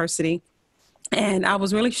Xavier University. And I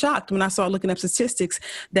was really shocked when I started looking up statistics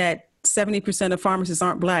that 70% of pharmacists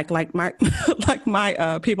aren't Black, like my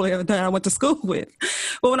people that I went to school with.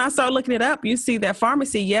 But when I started looking it up, you see that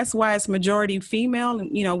pharmacy, yes, why it's majority female,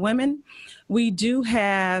 you know, women, we do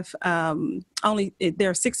have only, there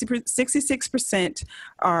are 66%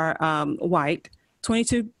 are white,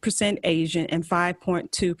 22% Asian, and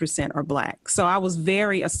 5.2% are Black. So I was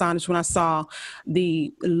very astonished when I saw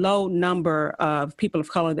the low number of people of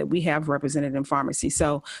color that we have represented in pharmacy.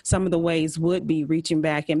 So some of the ways would be reaching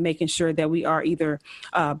back and making sure that we are either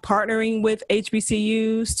partnering with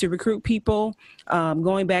HBCUs to recruit people,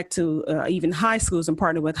 going back to even high schools and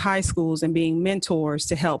partner with high schools and being mentors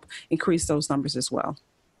to help increase those numbers as well.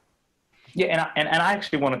 Yeah, and I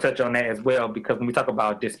actually want to touch on that as well, because when we talk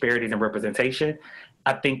about disparities in representation,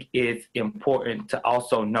 I think it's important to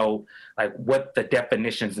also know like what the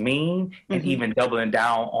definitions mean, and even doubling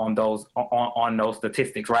down on those on those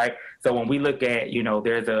statistics, right? So when we look at, you know,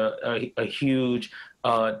 there's a huge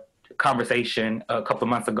conversation a couple of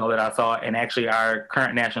months ago that I saw, and actually our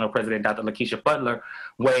current national president, Dr. Lakeisha Butler,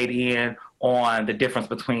 weighed in on the difference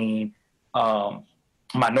between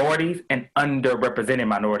minorities and underrepresented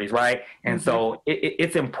minorities, right? And so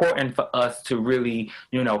it's important for us to really,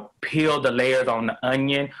 you know, peel the layers on the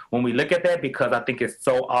onion when we look at that, because I think it's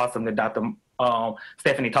so awesome that Dr.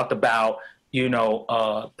 Stephanie talked about, you know,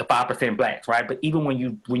 the 5% Blacks, right? But even when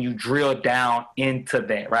you drill down into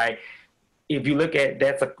that, right, if you look at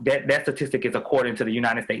that statistic is according to the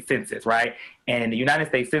United States Census, right? And the United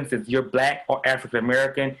States Census, you're Black or African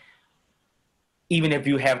American, even if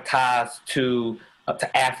you have ties to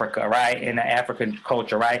Africa, right, and the African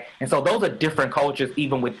culture, right? And so those are different cultures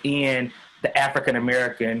even within the African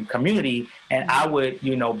American community. And I would,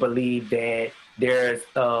 believe that there's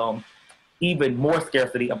even more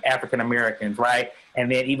scarcity of African Americans, right? And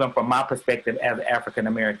then even from my perspective as an African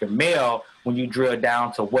American male, when you drill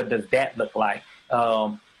down to what does that look like,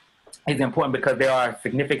 it's important because there are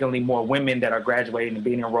significantly more women that are graduating and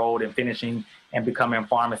being enrolled and finishing and becoming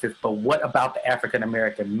pharmacists. But what about the African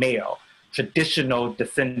American male, traditional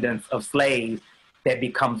descendants of slaves, that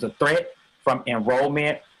becomes a threat from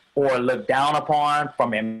enrollment or looked down upon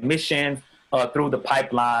from admissions through the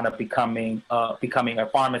pipeline of becoming a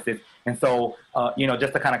pharmacist? And so,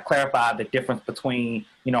 just to kind of clarify the difference between,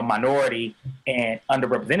 minority and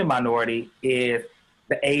underrepresented minority is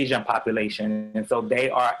the Asian population. And so they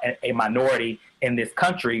are a minority in this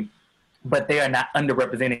country, but they are not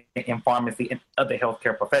underrepresented in pharmacy and other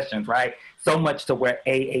healthcare professions, right? So much to where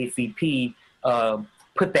AACP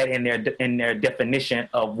put that in their definition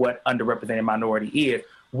of what underrepresented minority is.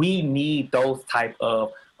 We need those type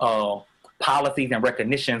of policies and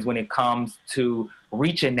recognitions when it comes to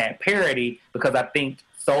reaching that parity, because I think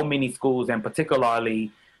so many schools, and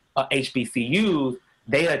particularly HBCUs,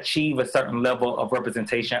 they achieve a certain level of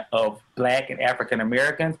representation of Black and African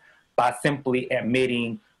Americans by simply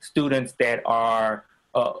admitting students that are,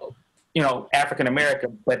 African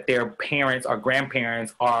American, but their parents or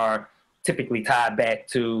grandparents are typically tied back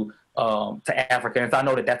to Africans. I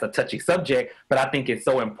know that that's a touchy subject, but I think it's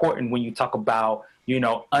so important when you talk about,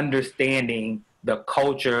 understanding the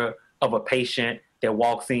culture of a patient that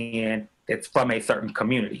walks in that's from a certain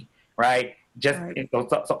community, right?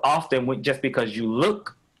 So often, just because you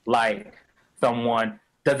look like someone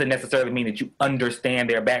doesn't necessarily mean that you understand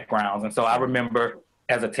their backgrounds. And so I remember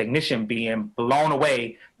as a technician being blown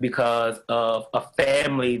away because of a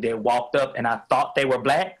family that walked up and I thought they were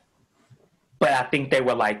Black, but I think they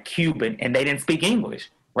were like Cuban and they didn't speak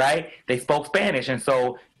English, right? They spoke Spanish. And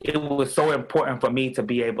so it was so important for me to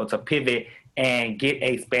be able to pivot and get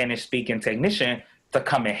a Spanish speaking technician to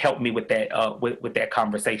come and help me with that, with that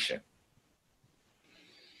conversation.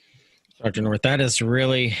 Dr. North, that is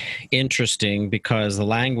really interesting because the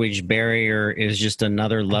language barrier is just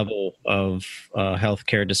another level of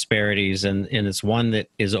healthcare disparities, and it's one that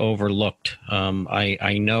is overlooked.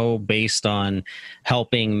 I know based on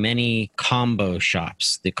helping many combo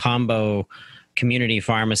shops, the combo community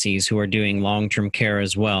pharmacies who are doing long-term care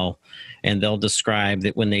as well, and they'll describe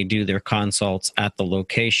that when they do their consults at the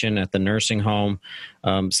location, at the nursing home,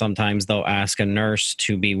 sometimes they'll ask a nurse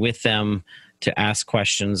to be with them to ask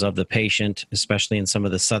questions of the patient, especially in some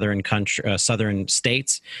of the southern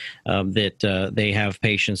states, that they have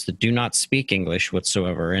patients that do not speak English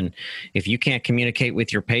whatsoever. And if you can't communicate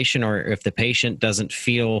with your patient, or if the patient doesn't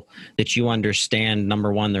feel that you understand,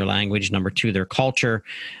 number one, their language, number two, their culture,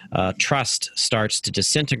 trust starts to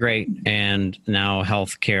disintegrate, and now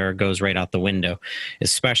healthcare goes right out the window,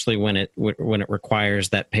 especially when it requires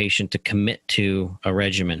that patient to commit to a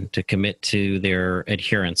regimen, to commit to their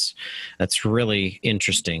adherence. That's really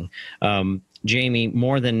interesting. Jamie,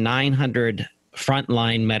 more than 900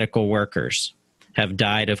 frontline medical workers have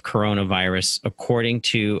died of coronavirus, according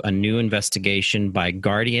to a new investigation by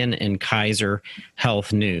Guardian and Kaiser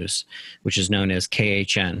Health News, which is known as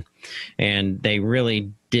KHN. And they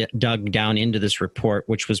really dug down into this report,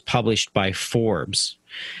 which was published by Forbes.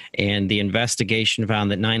 And the investigation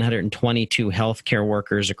found that 922 healthcare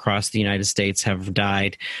workers across the United States have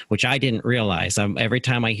died, which I didn't realize. Every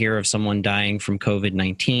time I hear of someone dying from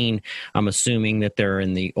COVID-19, I'm assuming that they're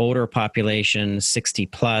in the older population, 60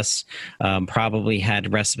 plus, probably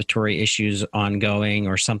had respiratory issues ongoing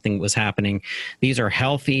or something was happening. These are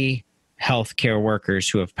healthy healthcare workers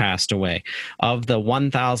who have passed away. Of the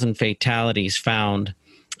 1,000 fatalities found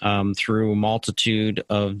through a multitude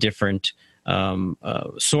of different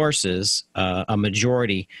sources, a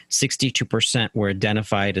majority, 62%, were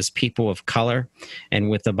identified as people of color, and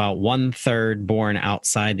with about 1/3 born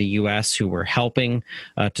outside the U.S. who were helping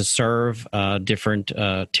to serve different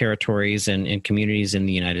territories and communities in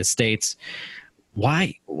the United States.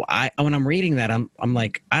 Why when I'm reading that, I'm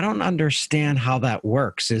like, I don't understand how that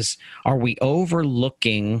works. Are we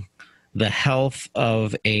overlooking the health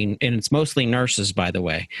of and it's mostly nurses, by the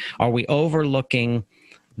way, are we overlooking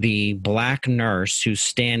the Black nurse who's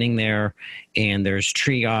standing there and there's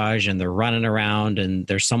triage and they're running around and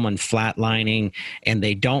there's someone flatlining and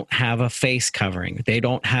they don't have a face covering. They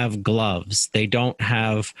don't have gloves. They don't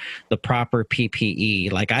have the proper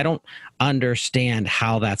PPE. Like, I don't understand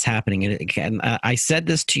how that's happening. And I said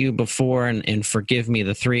this to you before, and forgive me,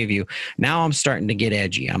 the three of you. Now I'm starting to get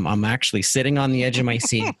edgy. I'm actually sitting on the edge of my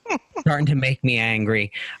seat, starting to make me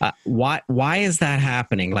angry. Why is that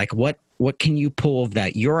happening? Like, what can you pull of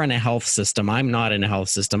that? You're in a health system. I'm not in a health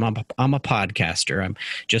system. I'm a podcaster. I'm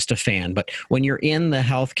just a fan. But when you're in the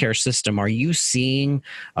healthcare system, are you seeing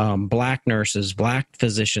Black nurses, Black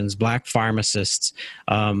physicians, Black pharmacists,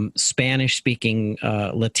 Spanish-speaking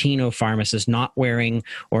Latino pharmacists not wearing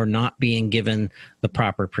or not being given the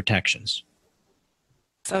proper protections?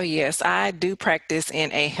 So yes, I do practice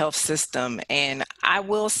in a health system, and I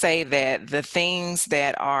will say that the things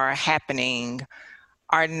that are happening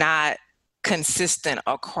are not consistent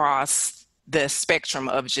across the spectrum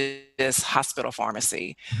of just hospital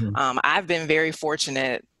pharmacy. Mm-hmm. I've been very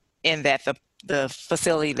fortunate in that the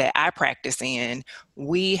facility that I practice in,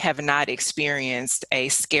 we have not experienced a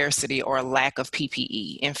scarcity or lack of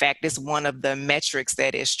PPE. In fact, it's one of the metrics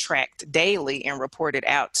that is tracked daily and reported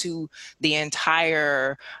out to the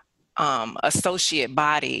entire associate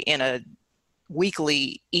body in a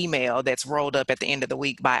weekly email that's rolled up at the end of the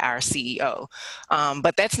week by our CEO.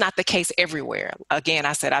 But that's not the case everywhere. Again,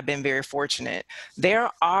 I said I've been very fortunate. There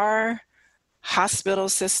are hospital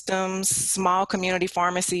systems, small community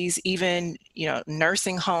pharmacies, even,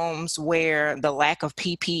 nursing homes where the lack of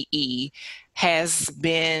PPE has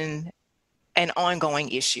been an ongoing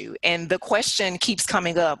issue. And the question keeps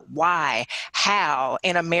coming up, why, how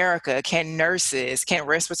in America can nurses, can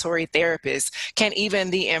respiratory therapists, can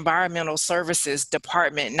even the environmental services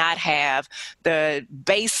department not have the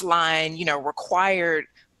baseline, required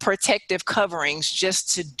protective coverings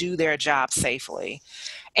just to do their job safely?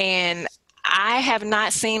 And I have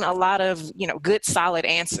not seen a lot of, good, solid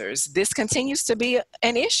answers. This continues to be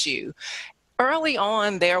an issue. Early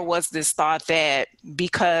on, there was this thought that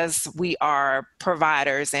because we are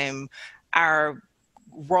providers and our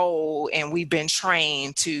role, and we've been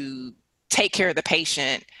trained to take care of the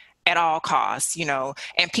patient at all costs,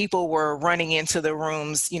 and people were running into the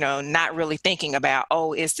rooms, not really thinking about,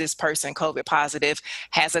 oh, is this person COVID positive?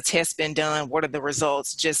 Has a test been done? What are the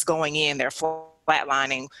results? Just going in, they're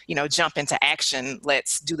flatlining, jump into action.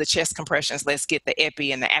 Let's do the chest compressions. Let's get the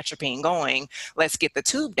epi and the atropine going. Let's get the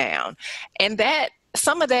tube down. And that,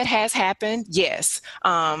 some of that has happened, yes.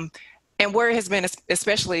 And where it has been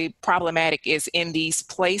especially problematic is in these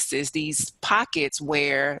places, these pockets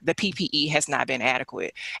where the PPE has not been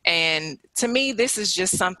adequate. And to me, this is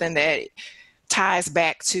just something that ties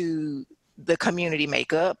back to the community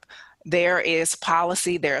makeup. There is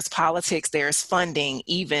policy, there's politics, there's funding,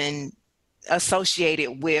 even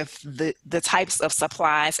associated with the types of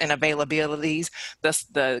supplies and availabilities,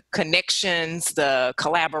 the connections, the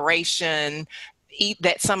collaboration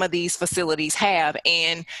that some of these facilities have,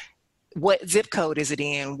 and what zip code is it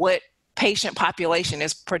in? What patient population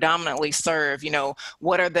is predominantly served?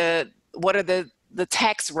 What are the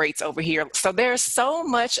tax rates over here? So there's so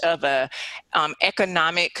much of a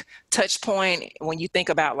economic touch point when you think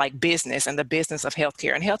about like business and the business of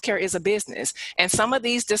healthcare. And healthcare is a business. And some of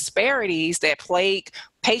these disparities that plague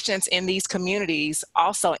patients in these communities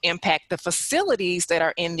also impact the facilities that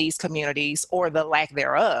are in these communities, or the lack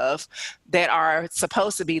thereof, that are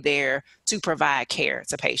supposed to be there to provide care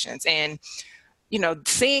to patients. And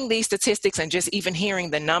seeing these statistics and just even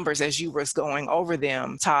hearing the numbers as you was going over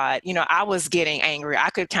them, Todd, I was getting angry.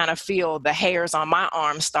 I could kind of feel the hairs on my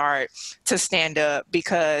arms start to stand up,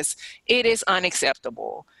 because it is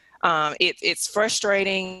unacceptable. It's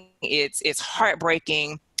frustrating. It's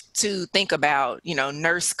heartbreaking to think about,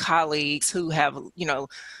 nurse colleagues who have,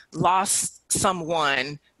 lost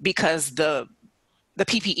someone because the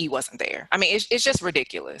PPE wasn't there. I mean, it's just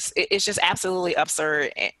ridiculous. It's just absolutely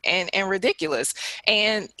absurd and ridiculous.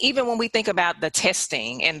 And even when we think about the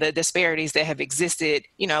testing and the disparities that have existed,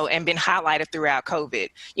 and been highlighted throughout COVID,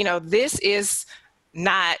 this is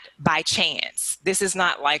not by chance. This is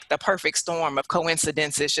not like the perfect storm of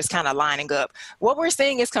coincidences just kind of lining up. What we're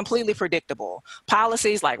seeing is completely predictable.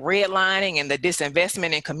 Policies like redlining and the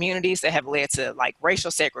disinvestment in communities that have led to like racial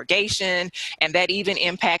segregation, and that even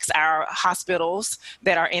impacts our hospitals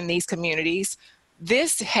that are in these communities.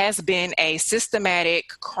 This has been a systematic,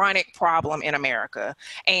 chronic problem in America,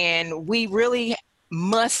 and we really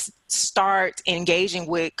must start engaging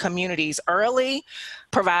with communities early,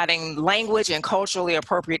 providing language and culturally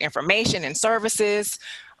appropriate information and services,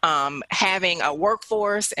 having a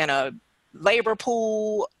workforce and a labor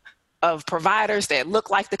pool of providers that look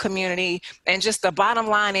like the community. And just the bottom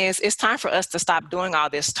line is, it's time for us to stop doing all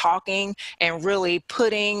this talking and really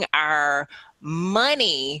putting our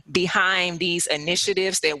money behind these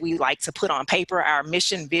initiatives that we like to put on paper, our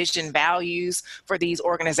mission, vision, values for these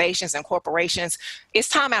organizations and corporations. It's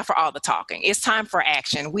time out for all the talking. It's time for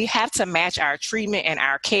action. We have to match our treatment and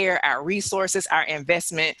our care, our resources, our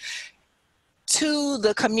investment to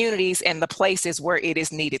the communities and the places where it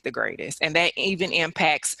is needed the greatest. And that even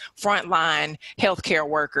impacts frontline healthcare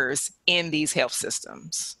workers in these health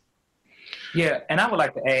systems. Yeah, and I would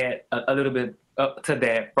like to add a little bit to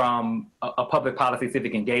that from a public policy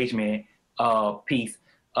civic engagement piece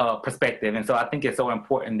perspective. And so I think it's so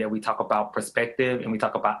important that we talk about perspective and we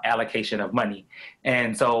talk about allocation of money.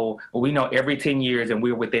 And so we know every 10 years, and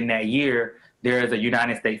we're within that year, there is a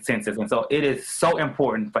United States Census. And so it is so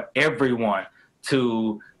important for everyone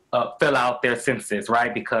to fill out their census,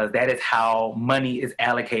 right? Because that is how money is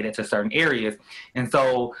allocated to certain areas. And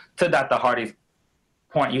so to Dr. Hardy's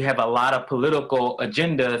point, you have a lot of political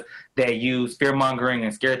agendas that use fear-mongering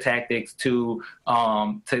and scare tactics to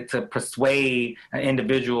persuade an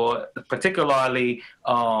individual, particularly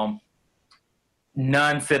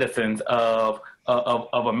non-citizens of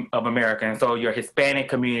America. And so your Hispanic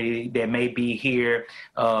community that may be here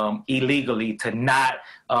illegally to not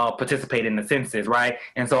participate in the census, right?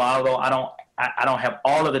 And so although I don't have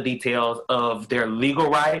all of the details of their legal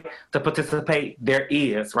right to participate, there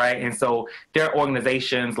is, right? And so there are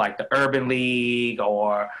organizations like the Urban League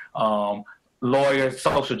or lawyers,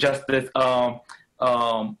 social justice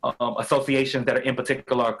associations that are in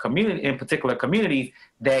particular communities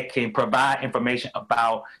that can provide information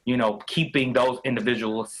about, keeping those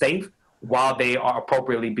individuals safe while they are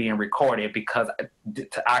appropriately being recorded, because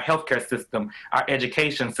our healthcare system, our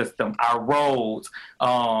education system, our roads,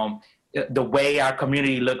 the way our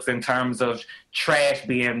community looks in terms of trash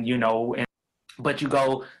being, but you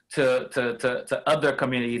go to other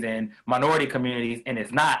communities and minority communities and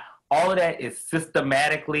it's not. All of that is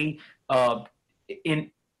systematically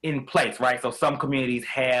in place, right? So some communities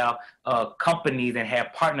have companies and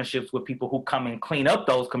have partnerships with people who come and clean up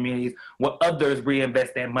those communities, while others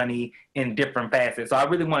reinvest that money in different facets. So I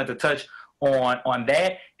really wanted to touch on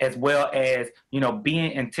that, as well as,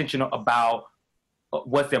 being intentional about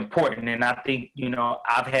what's important. And I think,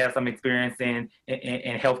 I've had some experience in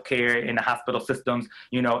healthcare, in the hospital systems,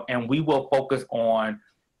 and we will focus on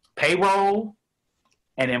payroll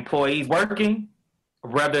and employees working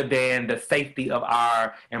rather than the safety of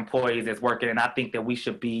our employees that's working. And I think that we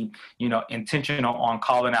should be, intentional on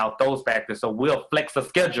calling out those factors. So we'll flex a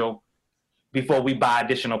schedule before we buy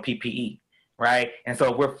additional PPE, right? And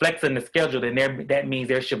so if we're flexing the schedule, then that means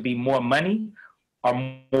there should be more money or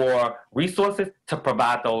more resources to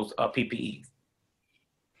provide those PPEs.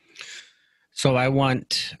 So I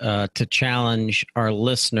want to challenge our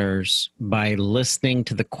listeners by listening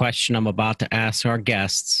to the question I'm about to ask our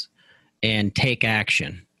guests and take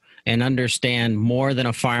action and understand more than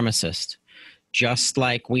a pharmacist. Just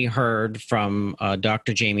like we heard from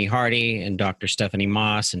Dr. Jamie Hardy and Dr. Stephanie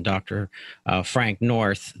Moss and Dr. Frank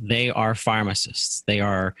North, they are pharmacists. They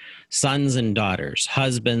are sons and daughters,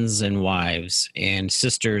 husbands and wives, and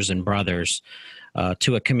sisters and brothers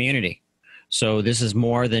to a community. So this is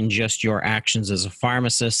more than just your actions as a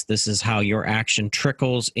pharmacist. This is how your action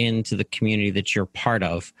trickles into the community that you're part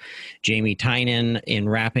of. Jamie Tynan, in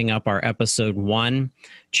wrapping up our episode 1,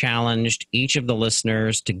 challenged each of the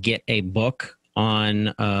listeners to get a book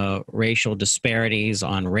on racial disparities,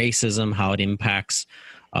 on racism, how it impacts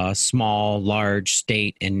small, large,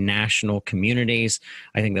 state, and national communities.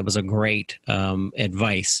 I think that was a great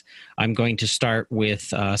advice. I'm going to start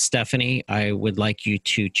with Stephanie. I would like you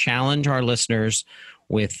to challenge our listeners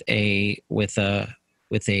with a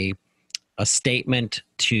statement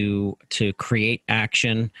to create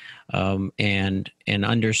action and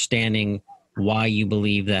understanding why you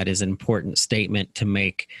believe that is an important statement to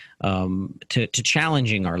make to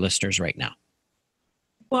challenging our listeners right now.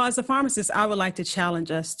 Well, as a pharmacist, I would like to challenge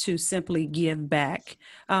us to simply give back.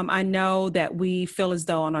 I know that we feel as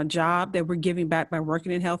though on our job that we're giving back by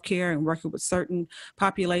working in healthcare and working with certain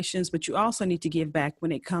populations, but you also need to give back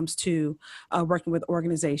when it comes to working with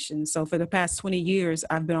organizations. So for the past 20 years,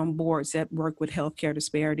 I've been on boards that work with healthcare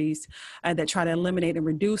disparities that try to eliminate and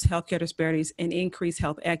reduce healthcare disparities and increase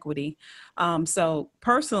health equity. So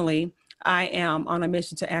personally, I am on a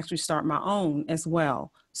mission to actually start my own as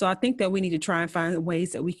well. So I think that we need to try and find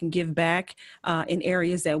ways that we can give back in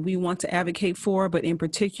areas that we want to advocate for, but in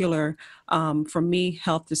particular, for me,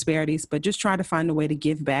 health disparities, but just try to find a way to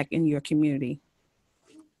give back in your community.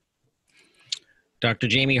 Dr.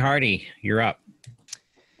 Jamie Hardy, you're up.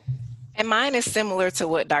 And mine is similar to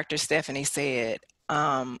what Dr. Stephanie said.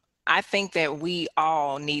 I think that we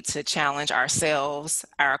all need to challenge ourselves,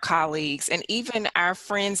 our colleagues, and even our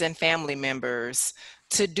friends and family members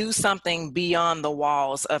to do something beyond the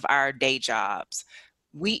walls of our day jobs.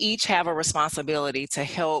 We each have a responsibility to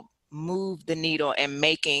help move the needle in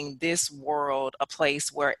making this world a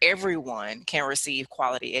place where everyone can receive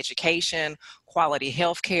quality education, quality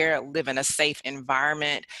healthcare, live in a safe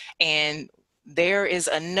environment, and there is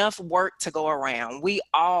enough work to go around. We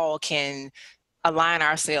all can align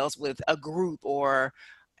ourselves with a group or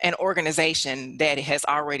an organization that has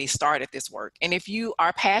already started this work. And if you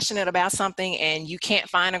are passionate about something and you can't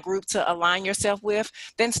find a group to align yourself with,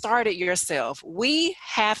 then start it yourself. We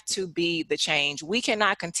have to be the change. We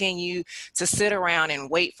cannot continue to sit around and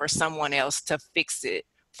wait for someone else to fix it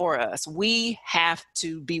for us. We have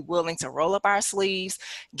to be willing to roll up our sleeves,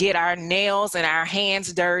 get our nails and our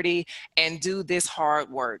hands dirty, and do this hard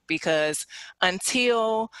work, because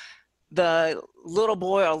until the little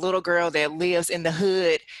boy or little girl that lives in the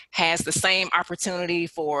hood has the same opportunity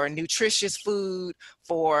for nutritious food,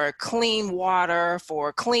 for clean water,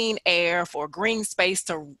 for clean air, for green space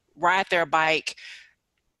to ride their bike,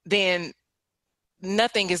 then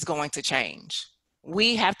nothing is going to change.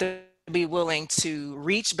 We have to be willing to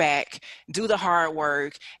reach back, do the hard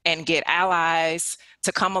work, and get allies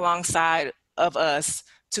to come alongside of us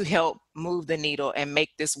to help move the needle and make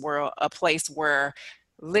this world a place where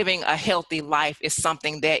living a healthy life is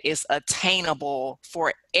something that is attainable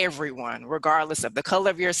for everyone, regardless of the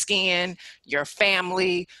color of your skin, your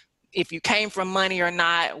family, if you came from money or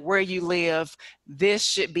not, where you live. This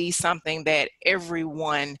should be something that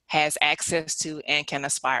everyone has access to and can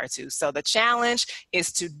aspire to. So the challenge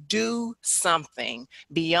is to do something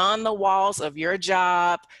beyond the walls of your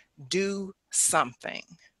job. Do something.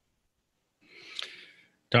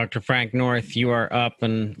 Dr. Frank North, you are up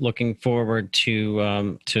and looking forward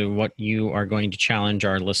to what you are going to challenge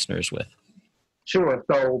our listeners with. Sure.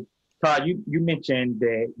 So, Todd, you mentioned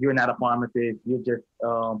that you're not a pharmacist. You're just,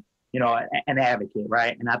 an advocate,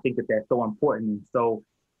 right? And I think that that's so important. And so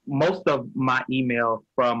most of my email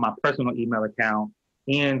from my personal email account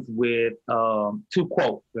ends with 2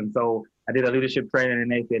 quotes. And so I did a leadership training, and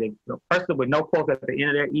they said a person with no quotes at the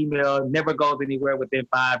end of their email never goes anywhere within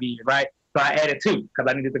 5 years, right? So I added 2 because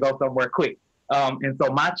I needed to go somewhere quick. And so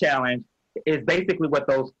my challenge is basically what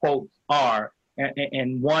those quotes are.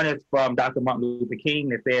 And one is from Dr. Martin Luther King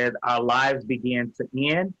that says, "Our lives begin to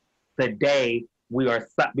end the day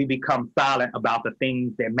we become silent about the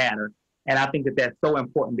things that matter." And I think that that's so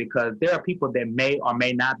important, because there are people that may or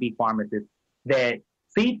may not be pharmacists that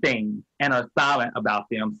see things and are silent about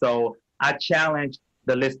them. So I challenge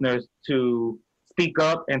the listeners to speak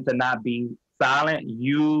up and to not be silent.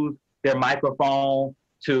 Use their microphone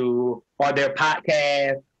or their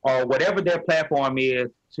podcast or whatever their platform is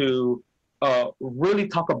to really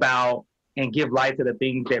talk about and give light to the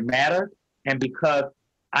things that matter. And because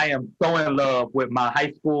I am so in love with my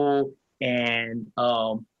high school and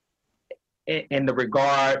in the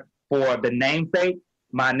regard for the namesake,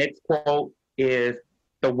 my next quote is,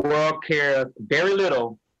 "The world cares very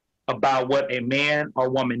little about what a man or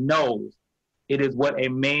woman knows. It is what a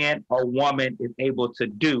man or woman is able to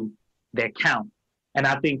do that counts." And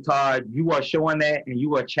I think, Todd, you are showing that, and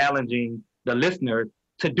you are challenging the listeners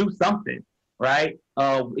to do something, right?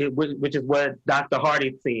 Which is what Dr.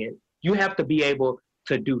 Hardy said. You have to be able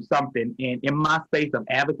to do something. And in my space of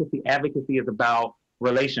advocacy is about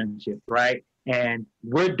relationships, right? And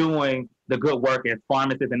we're doing the good work as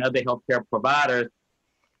pharmacists and other healthcare providers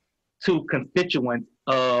to constituents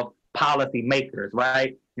of policymakers,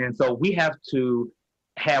 right? And so we have to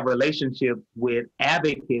have relationships with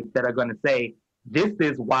advocates that are going to say, this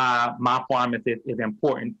is why my pharmacist is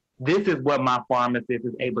important. This is what my pharmacist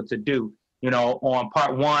is able to do. On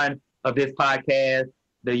part 1 of this podcast,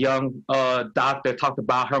 the young doctor talked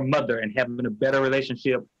about her mother and having a better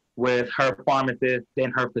relationship with her pharmacist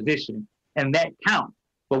than her physician. And that counts.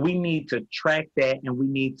 But we need to track that, and we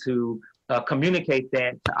need to communicate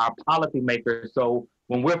that to our policymakers. So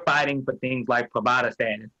when we're fighting for things like provider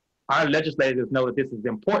status, our legislators know that this is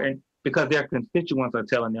important because their constituents are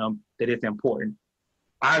telling them that it's important.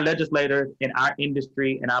 Our legislators in our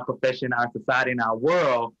industry, in our profession, our society, in our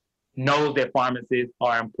world knows that pharmacists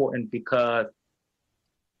are important because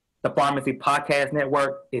the Pharmacy Podcast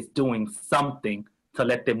Network is doing something to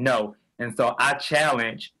let them know. And so I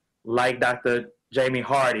challenge, like Dr. Jamie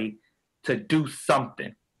Hardy, to do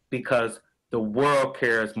something, because the world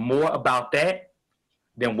cares more about that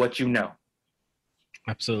than what you know.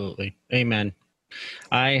 Absolutely. Amen.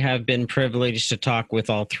 I have been privileged to talk with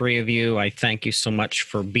all three of you. I thank you so much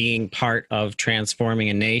for being part of Transforming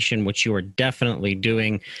a Nation, which you are definitely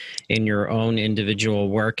doing in your own individual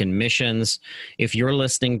work and missions. If you're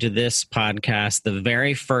listening to this podcast, the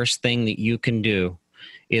very first thing that you can do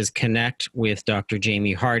is connect with Dr.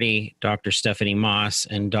 Jamie Hardy, Dr. Stephanie Moss,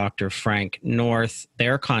 and Dr. Frank North.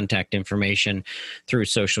 Their contact information through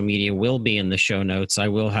social media will be in the show notes. I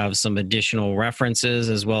will have some additional references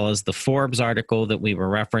as well as the Forbes article that we were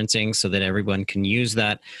referencing so that everyone can use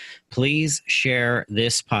that. Please share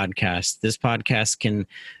this podcast. This podcast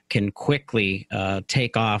can quickly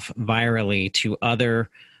take off virally to other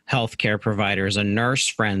healthcare providers, a nurse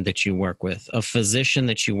friend that you work with, a physician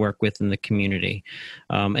that you work with in the community,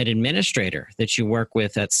 an administrator that you work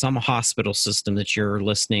with at some hospital system that you're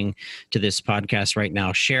listening to this podcast right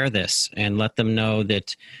now. Share this and let them know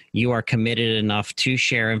that you are committed enough to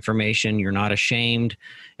share information. You're not ashamed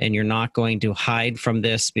and you're not going to hide from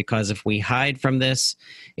this, because if we hide from this,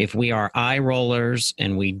 if we are eye rollers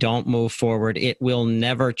and we don't move forward, it will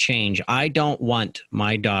never change. I don't want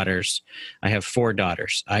my daughters, I have 4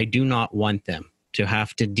 daughters, I do not want them to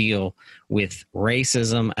have to deal with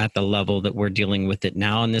racism at the level that we're dealing with it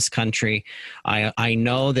now in this country. I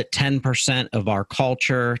know that 10% of our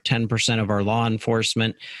culture, 10% of our law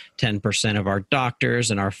enforcement, 10% of our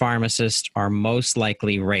doctors and our pharmacists are most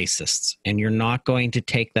likely racists. And you're not going to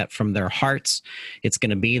take that from their hearts. It's going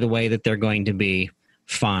to be the way that they're going to be.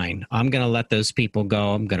 Fine. I'm going to let those people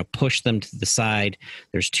go. I'm going to push them to the side.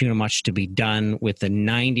 There's too much to be done with the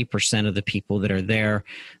 90% of the people that are there,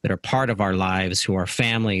 that are part of our lives, who are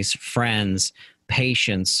families, friends,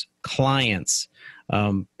 patients, clients,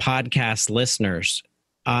 podcast listeners.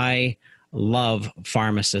 I love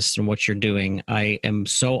pharmacists and what you're doing. I am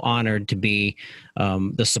so honored to be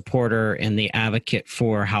the supporter and the advocate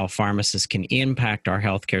for how pharmacists can impact our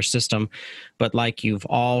healthcare system. But like you've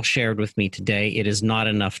all shared with me today, it is not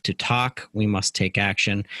enough to talk. We must take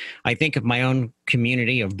action. I think of my own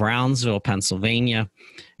community of Brownsville, Pennsylvania,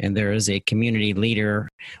 and there is a community leader,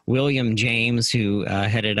 William James, who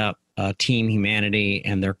headed up Team Humanity,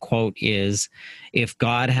 and their quote is, "If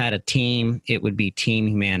God had a team, it would be Team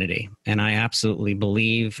Humanity." And I absolutely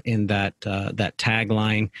believe in that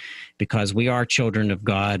tagline, because we are children of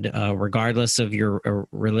God, regardless of your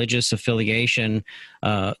religious affiliation.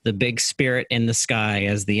 The big spirit in the sky,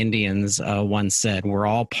 as the Indians once said, we're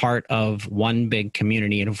all part of one big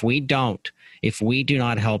community. And if we do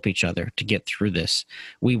not help each other to get through this,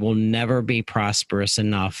 we will never be prosperous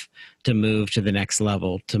enough to move to the next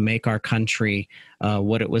level, to make our country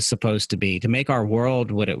what it was supposed to be, to make our world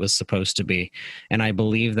what it was supposed to be. And I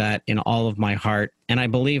believe that in all of my heart. And I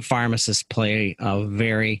believe pharmacists play a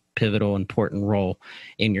very pivotal, important role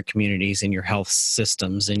in your communities, in your health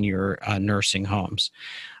systems, in your nursing homes.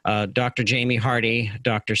 Dr. Jamie Hardy,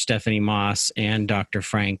 Dr. Stephanie Moss, and Dr.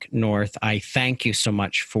 Frank North, I thank you so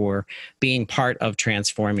much for being part of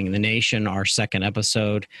Transforming the Nation, our second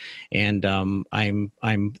episode. And I'm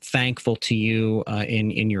thankful to you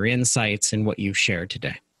in your insights and what you've shared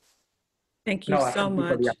today. Thank you so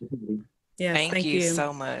much. Yeah, thank you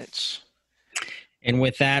so much. And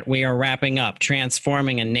with that, we are wrapping up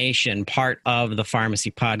Transforming a Nation, part of the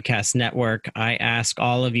Pharmacy Podcast Network. I ask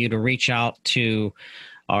all of you to reach out to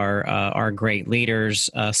our great leaders,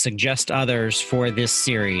 suggest others for this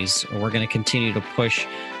series. We're going to continue to push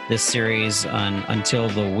this series until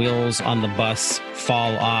the wheels on the bus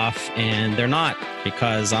fall off, and they're not,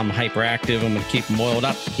 because I'm hyperactive. I'm going to keep them oiled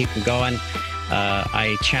up, keep them going.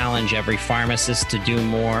 I challenge every pharmacist to do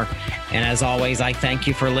more. And as always, I thank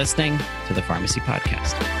you for listening to the Pharmacy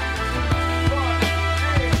Podcast.